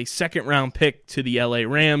sent a second-round pick to the LA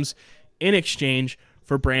Rams in exchange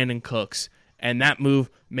for Brandon Cooks. And that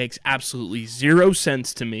move makes absolutely zero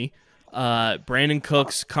sense to me. Brandon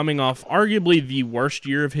Cooks coming off arguably the worst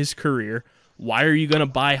year of his career. Why are you going to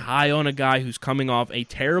buy high on a guy who's coming off a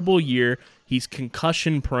terrible year? He's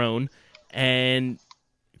concussion prone. And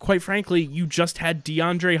quite frankly, you just had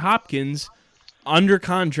DeAndre Hopkins under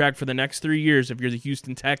contract for the next 3 years if you're the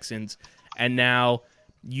Houston Texans. And now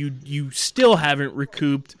you still haven't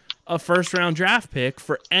recouped a first-round draft pick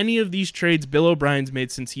for any of these trades Bill O'Brien's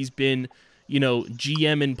made since he's been,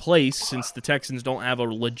 GM in place, since the Texans don't have a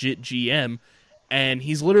legit GM. And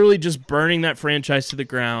he's literally just burning that franchise to the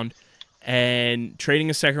ground, and trading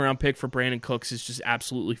a second-round pick for Brandon Cooks is just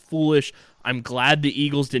absolutely foolish. I'm glad the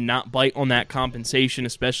Eagles did not bite on that compensation,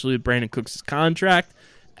 especially with Brandon Cooks' contract.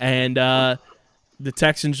 And the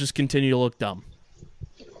Texans just continue to look dumb.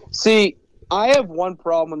 See, I have one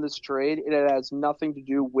problem in this trade, and it has nothing to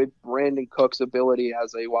do with Brandon Cooks' ability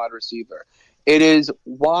as a wide receiver. It is,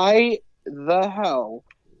 why the hell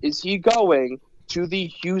is he going to the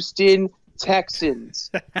Houston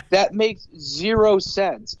Texans? That makes zero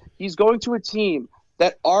sense. He's going to a team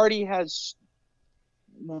that already has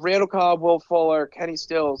Randall Cobb, Will Fuller, Kenny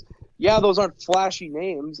Stills. Yeah, those aren't flashy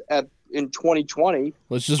names in 2020.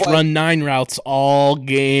 Let's just run 9 routes all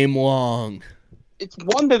game long. It's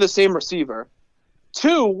one, they're the same receiver.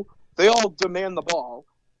 2, they all demand the ball.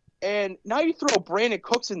 And now you throw Brandon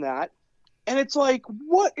Cooks in that, and it's like,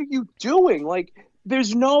 what are you doing?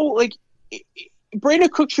 There's no, Brandon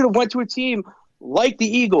Cooks should have went to a team like the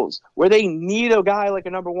Eagles, where they need a guy like a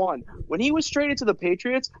number 1. When he was traded to the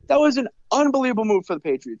Patriots, that was an unbelievable move for the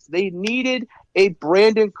Patriots. They needed a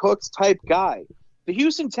Brandon Cooks type guy. The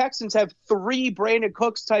Houston Texans have 3 Brandon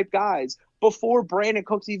Cooks type guys before Brandon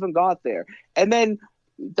Cooks even got there. And then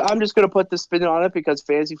I'm just going to put the spin on it because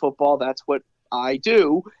fantasy football, that's what I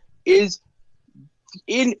do, is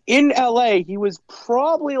in LA, he was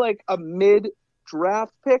probably a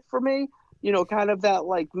mid-draft pick for me. Kind of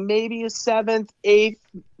that maybe a 7th, 8th,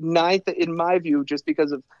 9th in my view, just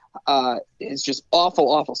because of his just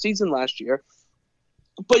awful season last year.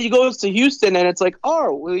 But he goes to Houston, and it's like,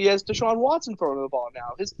 oh, well, he has Deshaun Watson throwing the ball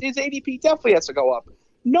now. His ADP definitely has to go up.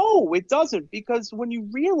 No, it doesn't, because when you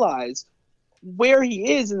realize where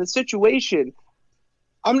he is in the situation,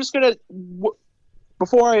 I'm just going to,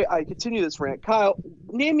 before I continue this rant, Kyle,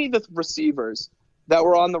 name me the receivers that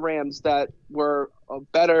were on the Rams that were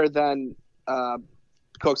better than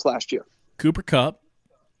Cooks last year. Cooper Kupp.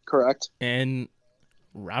 Correct. And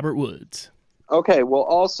Robert Woods. Okay, well,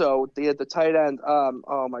 also they had the tight end.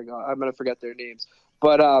 Oh my God, I'm gonna forget their names.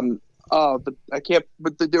 But I can't.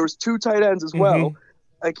 But there was 2 tight ends as well. Mm-hmm.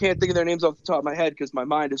 I can't think of their names off the top of my head because my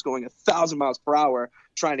mind is going 1,000 miles per hour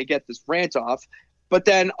trying to get this rant off. But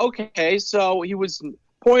then, okay, so he was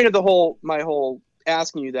point of my whole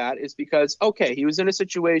asking you that is because he was in a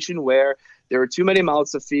situation where there were too many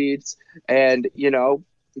mouths to feed, and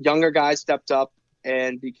younger guys stepped up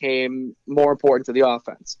and became more important to the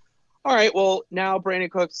offense. All right, well, now Brandon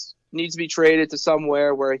Cooks needs to be traded to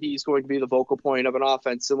somewhere where he's going to be the vocal point of an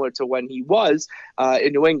offense similar to when he was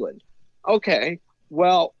in New England. Okay,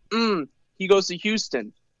 well, he goes to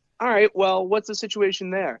Houston. All right, well, what's the situation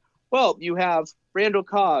there? Well, you have Randall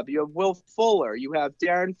Cobb, you have Will Fuller, you have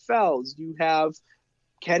Darren Fells, you have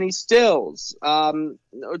Kenny Stills.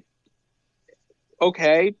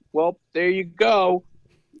 Okay, well, there you go.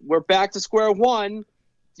 We're back to square one.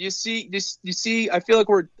 You see, I feel like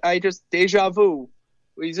deja vu.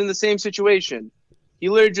 He's in the same situation. He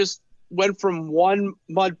literally just went from one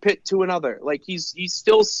mud pit to another. Like he's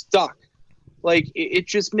still stuck. Like it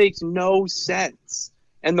just makes no sense.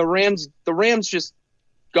 And the Rams just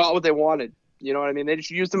got what they wanted. You know what I mean? They just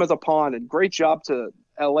used him as a pawn, and great job to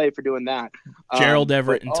LA for doing that. Gerald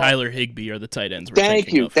Everett and Tyler Higbee are the tight ends.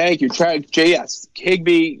 Thank you. JS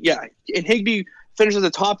Higbee. Yeah, and Higbee finished as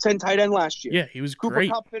a top 10 tight end last year. Yeah, he was Cooper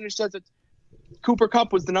great. Cooper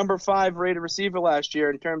Kupp was the number 5 rated receiver last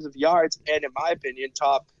year in terms of yards, and in my opinion,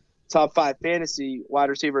 top 5 fantasy wide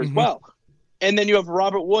receiver as well. And then you have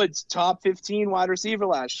Robert Woods, top 15 wide receiver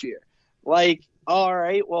last year. Like, all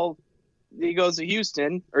right, well, he goes to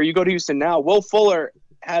Houston, or you go to Houston now. Will Fuller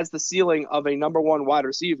has the ceiling of a number 1 wide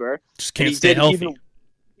receiver. Just can't stay healthy.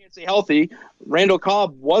 Stay healthy. Randall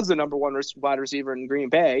Cobb was the number 1 wide receiver in Green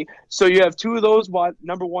Bay. So you have 2 of those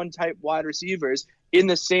number 1 type wide receivers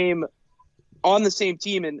on the same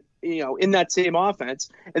team and in that same offense.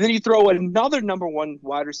 And then you throw another number 1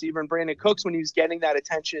 wide receiver in Brandon Cooks when he was getting that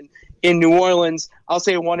attention in New Orleans. I'll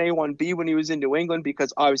say 1A, 1B when he was in New England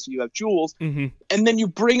because obviously you have Jules. Mm-hmm. And then you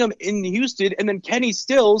bring him in Houston, and then Kenny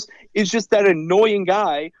Stills is just that annoying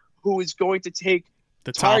guy who is going to take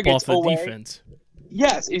the top off the away. Defense.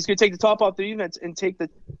 Yes, he's going to take the top off the defense and take the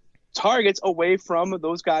targets away from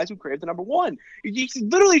those guys who crave the number 1. He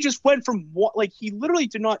literally just went from he literally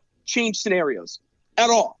did not change scenarios at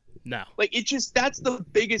all. No. That's the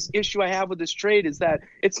biggest issue I have with this trade is that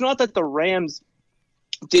it's not that the Rams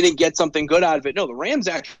didn't get something good out of it. No, the Rams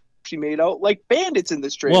actually made out like bandits in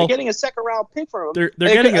this trade. They're getting a second-round pick from him.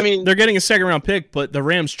 They're getting a second-round pick, but the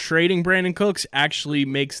Rams trading Brandon Cooks actually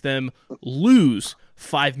makes them lose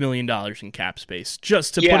 $5 million in cap space,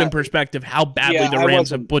 just to put in perspective how badly the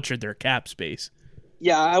Rams have butchered their cap space.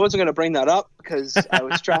 Yeah, I wasn't going to bring that up because I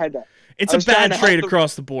was trying to. It's a bad trade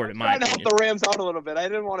across the board, in my opinion. I help the Rams out a little bit. I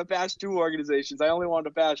didn't want to bash 2 organizations. I only wanted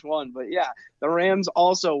to bash 1. But yeah, the Rams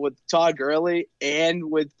also with Todd Gurley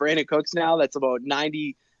and with Brandon Cooks now, that's about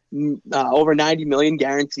over $90 million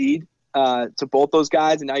guaranteed to both those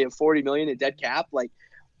guys, and now you have $40 million in dead cap. Like,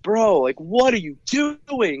 bro, like, what are you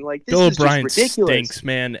doing? Like, this is just ridiculous. Stinks,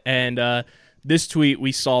 man. And this tweet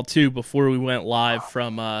we saw, too, before we went live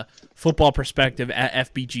from Football Perspective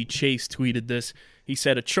at FBG Chase tweeted this. He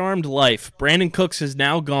said, a charmed life. Brandon Cooks has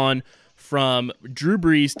now gone from Drew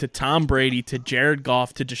Brees to Tom Brady to Jared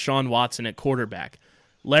Goff to Deshaun Watson at quarterback.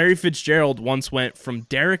 Larry Fitzgerald once went from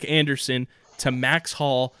Derek Anderson to Max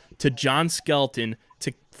Hall to John Skelton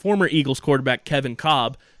to former Eagles quarterback Kevin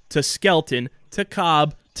Kolb to Skelton to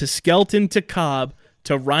Cobb to Skelton to Cobb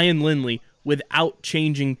to Ryan Lindley without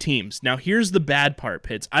changing teams. Now, here's the bad part,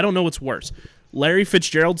 Pitts. I don't know what's worse. Larry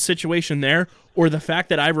Fitzgerald's situation there or the fact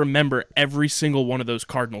that I remember every single one of those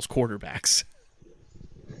Cardinals quarterbacks.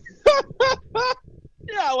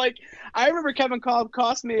 Yeah, like, I remember Kevin Kolb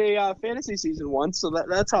cost me a fantasy season once, so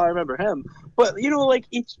that's how I remember him. But,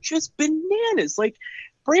 it's just bananas. Like,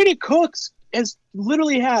 Brandon Cooks has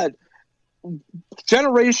literally had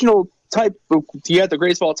generational type. He had the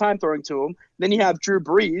greatest of all time throwing to him. Then you have Drew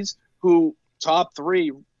Brees, who top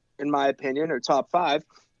 3, in my opinion, or top 5.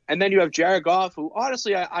 And then you have Jared Goff, who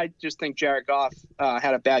honestly, I just think Jared Goff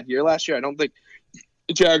had a bad year last year. I don't think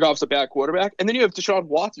Jared Goff's a bad quarterback. And then you have Deshaun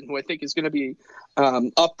Watson, who I think is going to be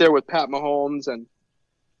up there with Pat Mahomes and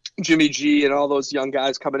Jimmy G and all those young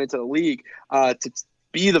guys coming into the league to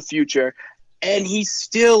be the future. And he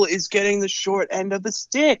still is getting the short end of the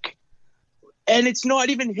stick. And it's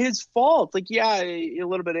not even his fault. Like, yeah, a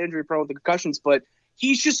little bit injury prone with the concussions, but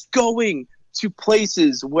he's just going to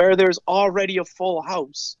places where there's already a full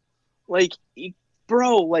house. Like,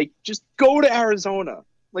 bro, like, just go to Arizona.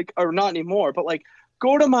 Like, or not anymore, but, like,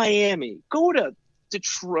 go to Miami. Go to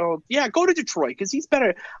Detroit. Yeah, go to Detroit because he's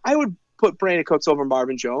better. I would put Brandon Cooks over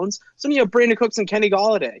Marvin Jones. So you have Brandon Cooks and Kenny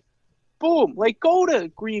Golladay. Boom. Like, go to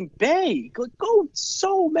Green Bay. Go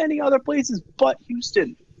so many other places but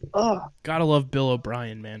Houston. Ugh. Gotta love Bill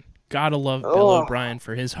O'Brien, man. Gotta love Bill O'Brien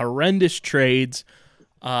for his horrendous trades.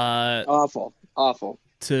 Awful.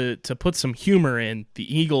 To put some humor in,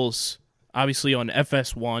 the Eagles, obviously on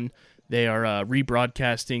FS1, they are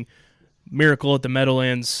rebroadcasting Miracle at the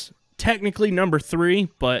Meadowlands, technically number 3,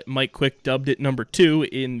 but Mike Quick dubbed it number 2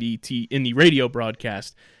 in the radio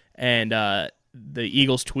broadcast. And the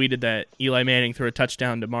Eagles tweeted that Eli Manning threw a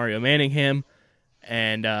touchdown to Mario Manningham.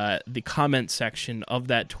 And the comment section of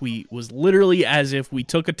that tweet was literally as if we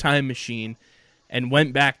took a time machine and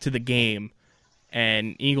went back to the game.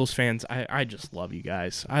 And Eagles fans, I just love you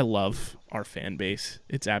guys. I love our fan base.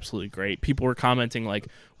 It's absolutely great. People were commenting like,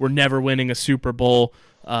 we're never winning a Super Bowl.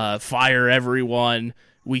 Fire everyone.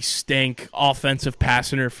 We stink. Offensive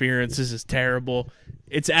pass interference. This is terrible.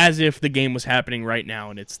 It's as if the game was happening right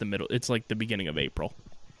now and it's like the beginning of April.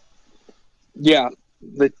 Yeah.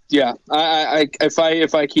 If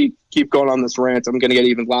I keep going on this rant, I'm gonna get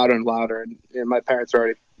even louder and louder, and my parents are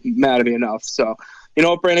already mad at me enough. So, you know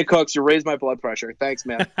what, Brandon Cooks, you raised my blood pressure. Thanks,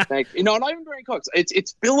 man. Thanks. You know, not even Brandon Cooks.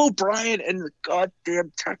 It's Bill O'Brien and the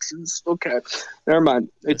goddamn Texans. Okay, never mind.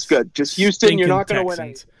 It's good. Just Houston, you're not gonna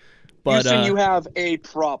win. But Houston, you have a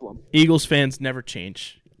problem. Eagles fans never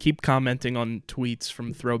change. Keep commenting on tweets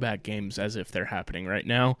from throwback games as if they're happening right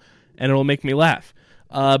now, and it'll make me laugh.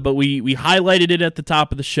 But we highlighted it at the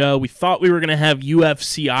top of the show. We thought we were going to have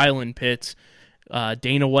UFC Island pits.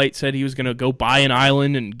 Dana White said he was going to go buy an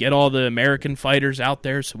island and get all the American fighters out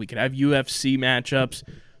there so we could have UFC matchups.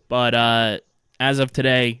 But as of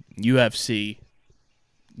today, UFC,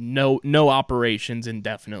 no operations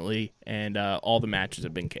indefinitely, and all the matches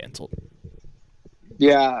have been canceled.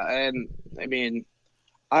 Yeah, and I mean,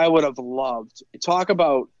 I would have loved – talk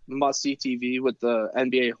about must-see TV with the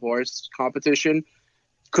NBA horse competition.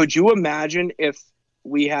 Could you imagine if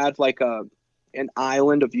we had like an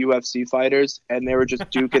island of UFC fighters and they were just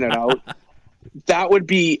duking it out? That would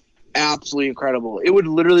be absolutely incredible. It would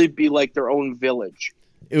literally be like their own village.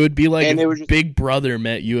 It would be like if Big Brother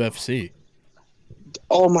met UFC.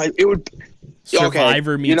 Oh my! It would.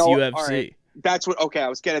 Survivor meets UFC. All right. That's what. Okay, I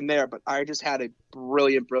was getting there, but I just had a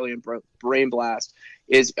brilliant brain blast.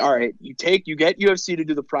 Is all right. You get UFC to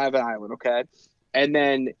do the private island, okay, and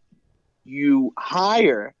then you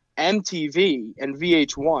hire MTV and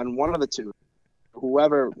VH1, one of the two,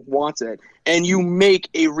 whoever wants it, and you make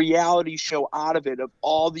a reality show out of it of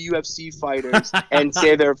all the UFC fighters and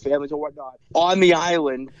say their families or whatnot on the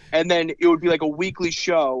island, and then it would be like a weekly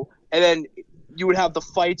show, and then you would have the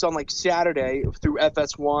fights on like Saturday through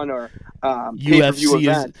FS1 or pay-per-view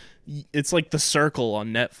event. It's like The Circle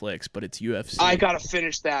on Netflix, but it's UFC. I gotta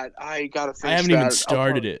finish that. I haven't even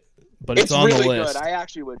started it. But it's on really the list. Good. I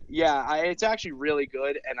actually would. Yeah, it's actually really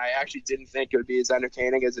good, and I actually didn't think it would be as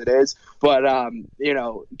entertaining as it is. But you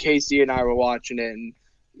know, Casey and I were watching it, and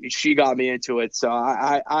she got me into it. So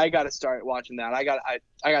I got to start watching that. I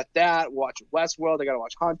got that. Watch Westworld. I got to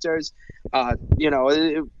watch Hunters. You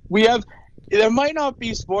know, we have. There might not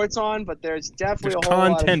be sports on, but there's definitely a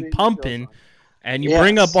whole content lot of pumping. And you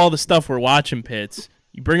bring up all the stuff we're watching, Pitts.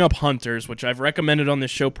 You bring up Hunters, which I've recommended on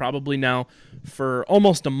this show probably now for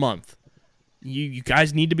almost a month. You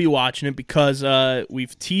guys need to be watching it because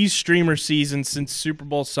we've teased streamer season since Super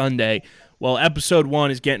Bowl Sunday. Well, episode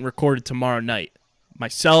 1 is getting recorded tomorrow night.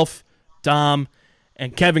 Myself, Dom,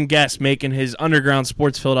 and Kevin Guest making his Underground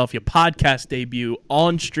Sports Philadelphia podcast debut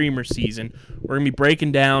on streamer season. We're going to be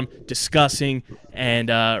breaking down, discussing, and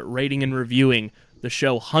rating and reviewing the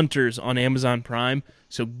show Hunters on Amazon Prime.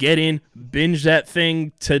 So get in, binge that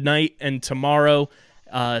thing tonight and tomorrow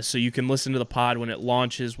so you can listen to the pod when it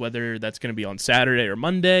launches, whether that's going to be on Saturday or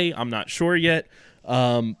Monday. I'm not sure yet,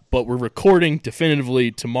 but we're recording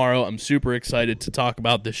definitively tomorrow. I'm super excited to talk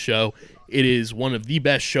about this show. It is one of the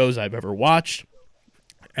best shows I've ever watched.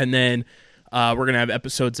 And then we're going to have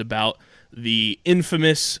episodes about the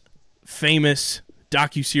infamous, famous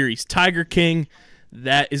docuseries Tiger King.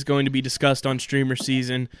 That is going to be discussed on streamer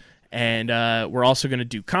season. And we're also going to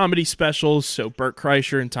do comedy specials. So Bert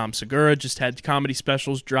Kreischer and Tom Segura just had comedy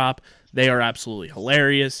specials drop. They are absolutely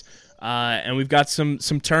hilarious. And we've got some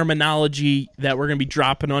terminology that we're going to be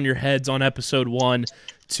dropping on your heads on episode 1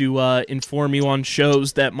 to inform you on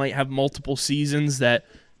shows that might have multiple seasons that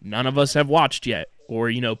none of us have watched yet. Or,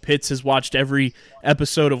 Pitts has watched every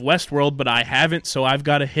episode of Westworld, but I haven't, so I've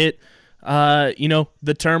got to hit,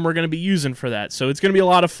 the term we're going to be using for that. So it's going to be a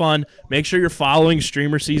lot of fun. Make sure you're following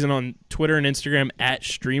Streamer Season on Twitter and Instagram at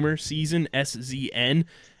Streamer Season, SZN.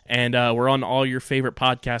 And we're on all your favorite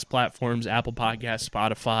podcast platforms, Apple Podcasts,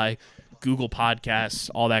 Spotify, Google Podcasts,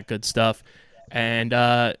 all that good stuff. And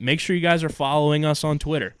make sure you guys are following us on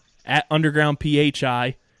Twitter, at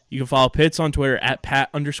UndergroundPHI. You can follow Pitts on Twitter, at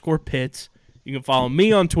Pat_Pitts. You can follow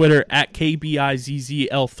me on Twitter, at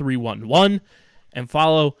KBIZZL311. And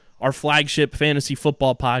follow our flagship fantasy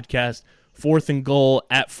football podcast, Fourth and Goal,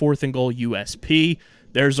 at Fourth and Goal USP.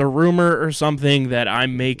 There's a rumor or something that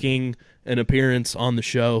I'm making an appearance on the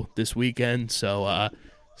show this weekend, so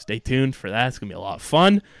stay tuned for that. It's going to be a lot of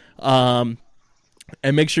fun. And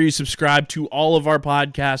make sure you subscribe to all of our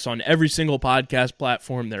podcasts on every single podcast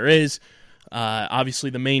platform there is. Obviously,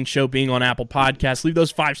 the main show being on Apple Podcasts. Leave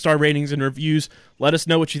those 5-star ratings and reviews. Let us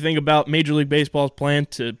know what you think about Major League Baseball's plan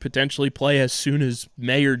to potentially play as soon as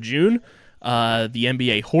May or June. The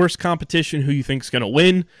NBA horse competition, who you think is going to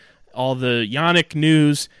win. All the Yannick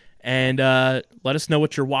news. And let us know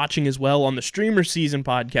what you're watching as well on the Streamer Season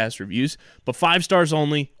podcast reviews. But 5 stars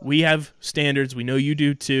only. We have standards. We know you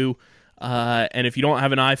do too. And if you don't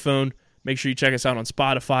have an iPhone, make sure you check us out on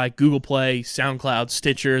Spotify, Google Play, SoundCloud,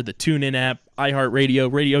 Stitcher, the TuneIn app,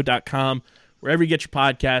 iHeartRadio, radio.com, wherever you get your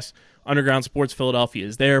podcasts. Underground Sports Philadelphia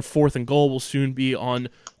is there. Fourth and Goal will soon be on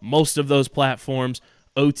most of those platforms.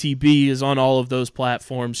 OTB is on all of those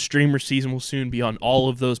platforms. Streamer Season will soon be on all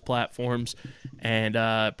of those platforms. And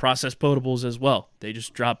Process Potables as well. They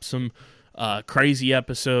just dropped some crazy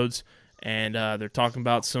episodes, and they're talking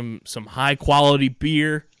about some high-quality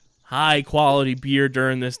beer. High-quality beer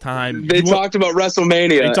during this time. They talked about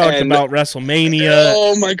WrestleMania. They talked about WrestleMania.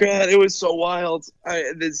 Oh, my God. It was so wild.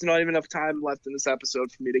 There's not even enough time left in this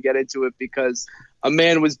episode for me to get into it because a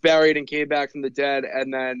man was buried and came back from the dead,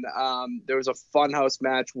 and then there was a funhouse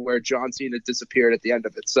match where John Cena disappeared at the end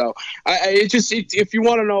of it. So if you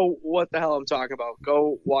want to know what the hell I'm talking about,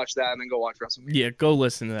 go watch that and then go watch WrestleMania. Yeah, go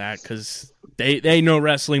listen to that because they know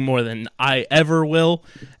wrestling more than I ever will,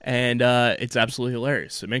 and it's absolutely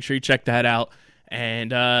hilarious. So make sure you check that out.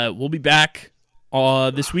 And we'll be back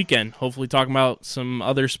this weekend, hopefully talking about some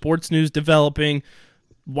other sports news developing.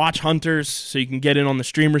 Watch Hunters so you can get in on the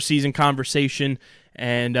Streamer Season conversation.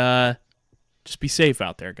 And just be safe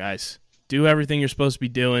out there, guys. Do everything you're supposed to be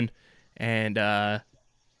doing. And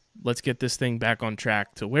let's get this thing back on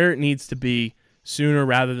track to where it needs to be sooner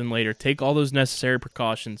rather than later. Take all those necessary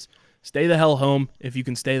precautions. Stay the hell home if you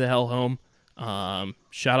can stay the hell home.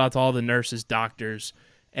 Shout out to all the nurses, doctors,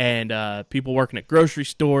 and people working at grocery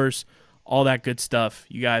stores, all that good stuff.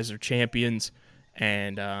 You guys are champions,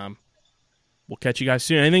 and we'll catch you guys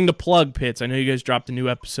soon. Anything to plug, Pitts? I know you guys dropped a new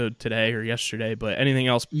episode today or yesterday, but anything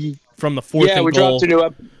else from the Fourth and Goal dropped a new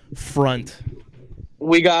front?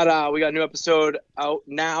 We got a new episode out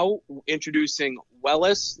now introducing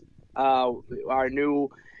Wellis, our new.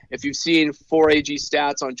 If you've seen 4AG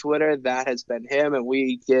Stats on Twitter, that has been him, and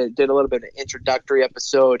we did a little bit of an introductory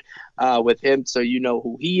episode with him, so you know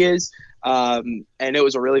who he is. And it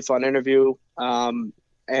was a really fun interview. And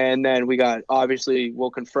then we got, obviously,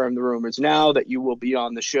 we'll confirm the rumors now that you will be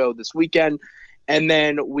on the show this weekend. And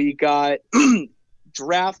then we got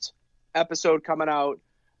draft episode coming out.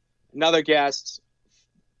 Another guest,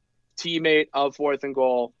 teammate of Fourth and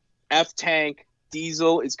Goal, F-Tank.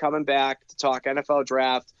 Diesel is coming back to talk NFL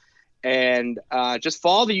draft. And just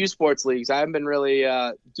follow the U Sports leagues. I haven't been really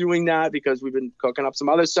doing that because we've been cooking up some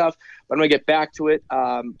other stuff. But I'm going to get back to it,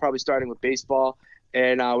 probably starting with baseball.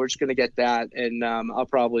 And we're just going to get that. And I'll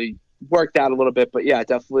probably work that a little bit. But, yeah,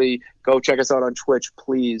 definitely go check us out on Twitch,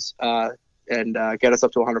 please, and get us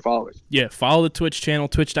up to 100 followers. Yeah, follow the Twitch channel,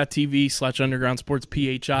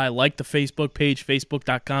 twitch.tv/undergroundsportsphi. Like the Facebook page,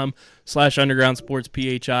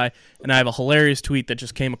 facebook.com/undergroundsportsphi. And I have a hilarious tweet that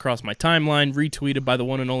just came across my timeline, retweeted by the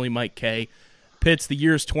one and only Mike K. Pitts, the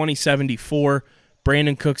year is 2074.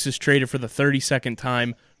 Brandon Cooks is traded for the 32nd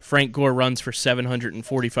time. Frank Gore runs for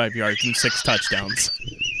 745 yards and 6 touchdowns.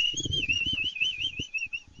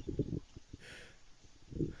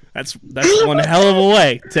 That's one hell of a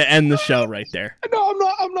way to end the show right there. No,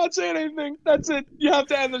 I'm not saying anything. That's it. You have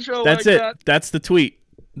to end the show That's like it. that. That's the tweet.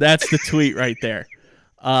 That's the tweet right there.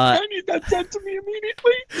 I need that sent to me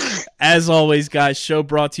immediately. As always, guys, show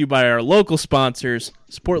brought to you by our local sponsors.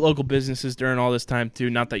 Support local businesses during all this time,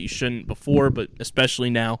 too. Not that you shouldn't before, but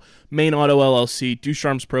especially now. Main Auto LLC,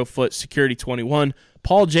 Ducharme's Pro Foot, Security 21,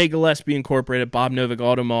 Paul J. Gillespie Incorporated, Bob Novick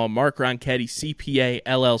Auto Mall, Mark Ronchetti, CPA,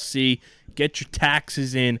 LLC. Get your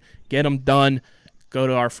taxes in. Get them done. Go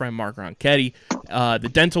to our friend Mark Ronchetti. The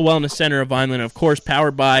Dental Wellness Center of Vineland, of course,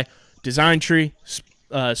 powered by Design Tree.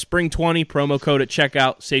 Spring 20, promo code at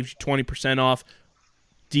checkout. Saves you 20% off.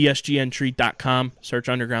 DSGNtree.com. Search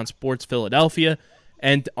Underground Sports Philadelphia.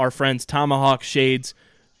 And our friends Tomahawk Shades.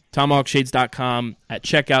 TomahawkShades.com. At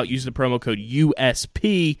checkout, use the promo code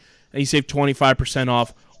USP. And you save 25%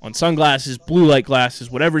 off on sunglasses, blue light glasses,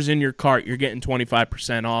 whatever's in your cart, you're getting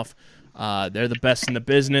 25% off. They're the best in the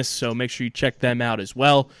business, so make sure you check them out as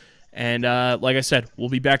well. And like I said, we'll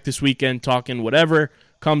be back this weekend talking whatever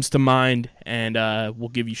comes to mind, and we'll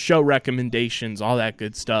give you show recommendations, all that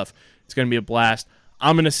good stuff. It's going to be a blast.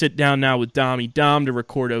 I'm going to sit down now with Dommy Dom to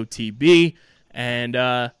record OTB, and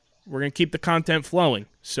we're going to keep the content flowing.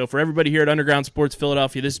 So for everybody here at Underground Sports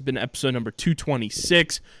Philadelphia, this has been episode number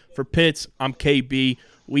 226. For Pitts, I'm KB.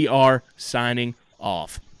 We are signing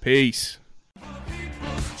off. Peace.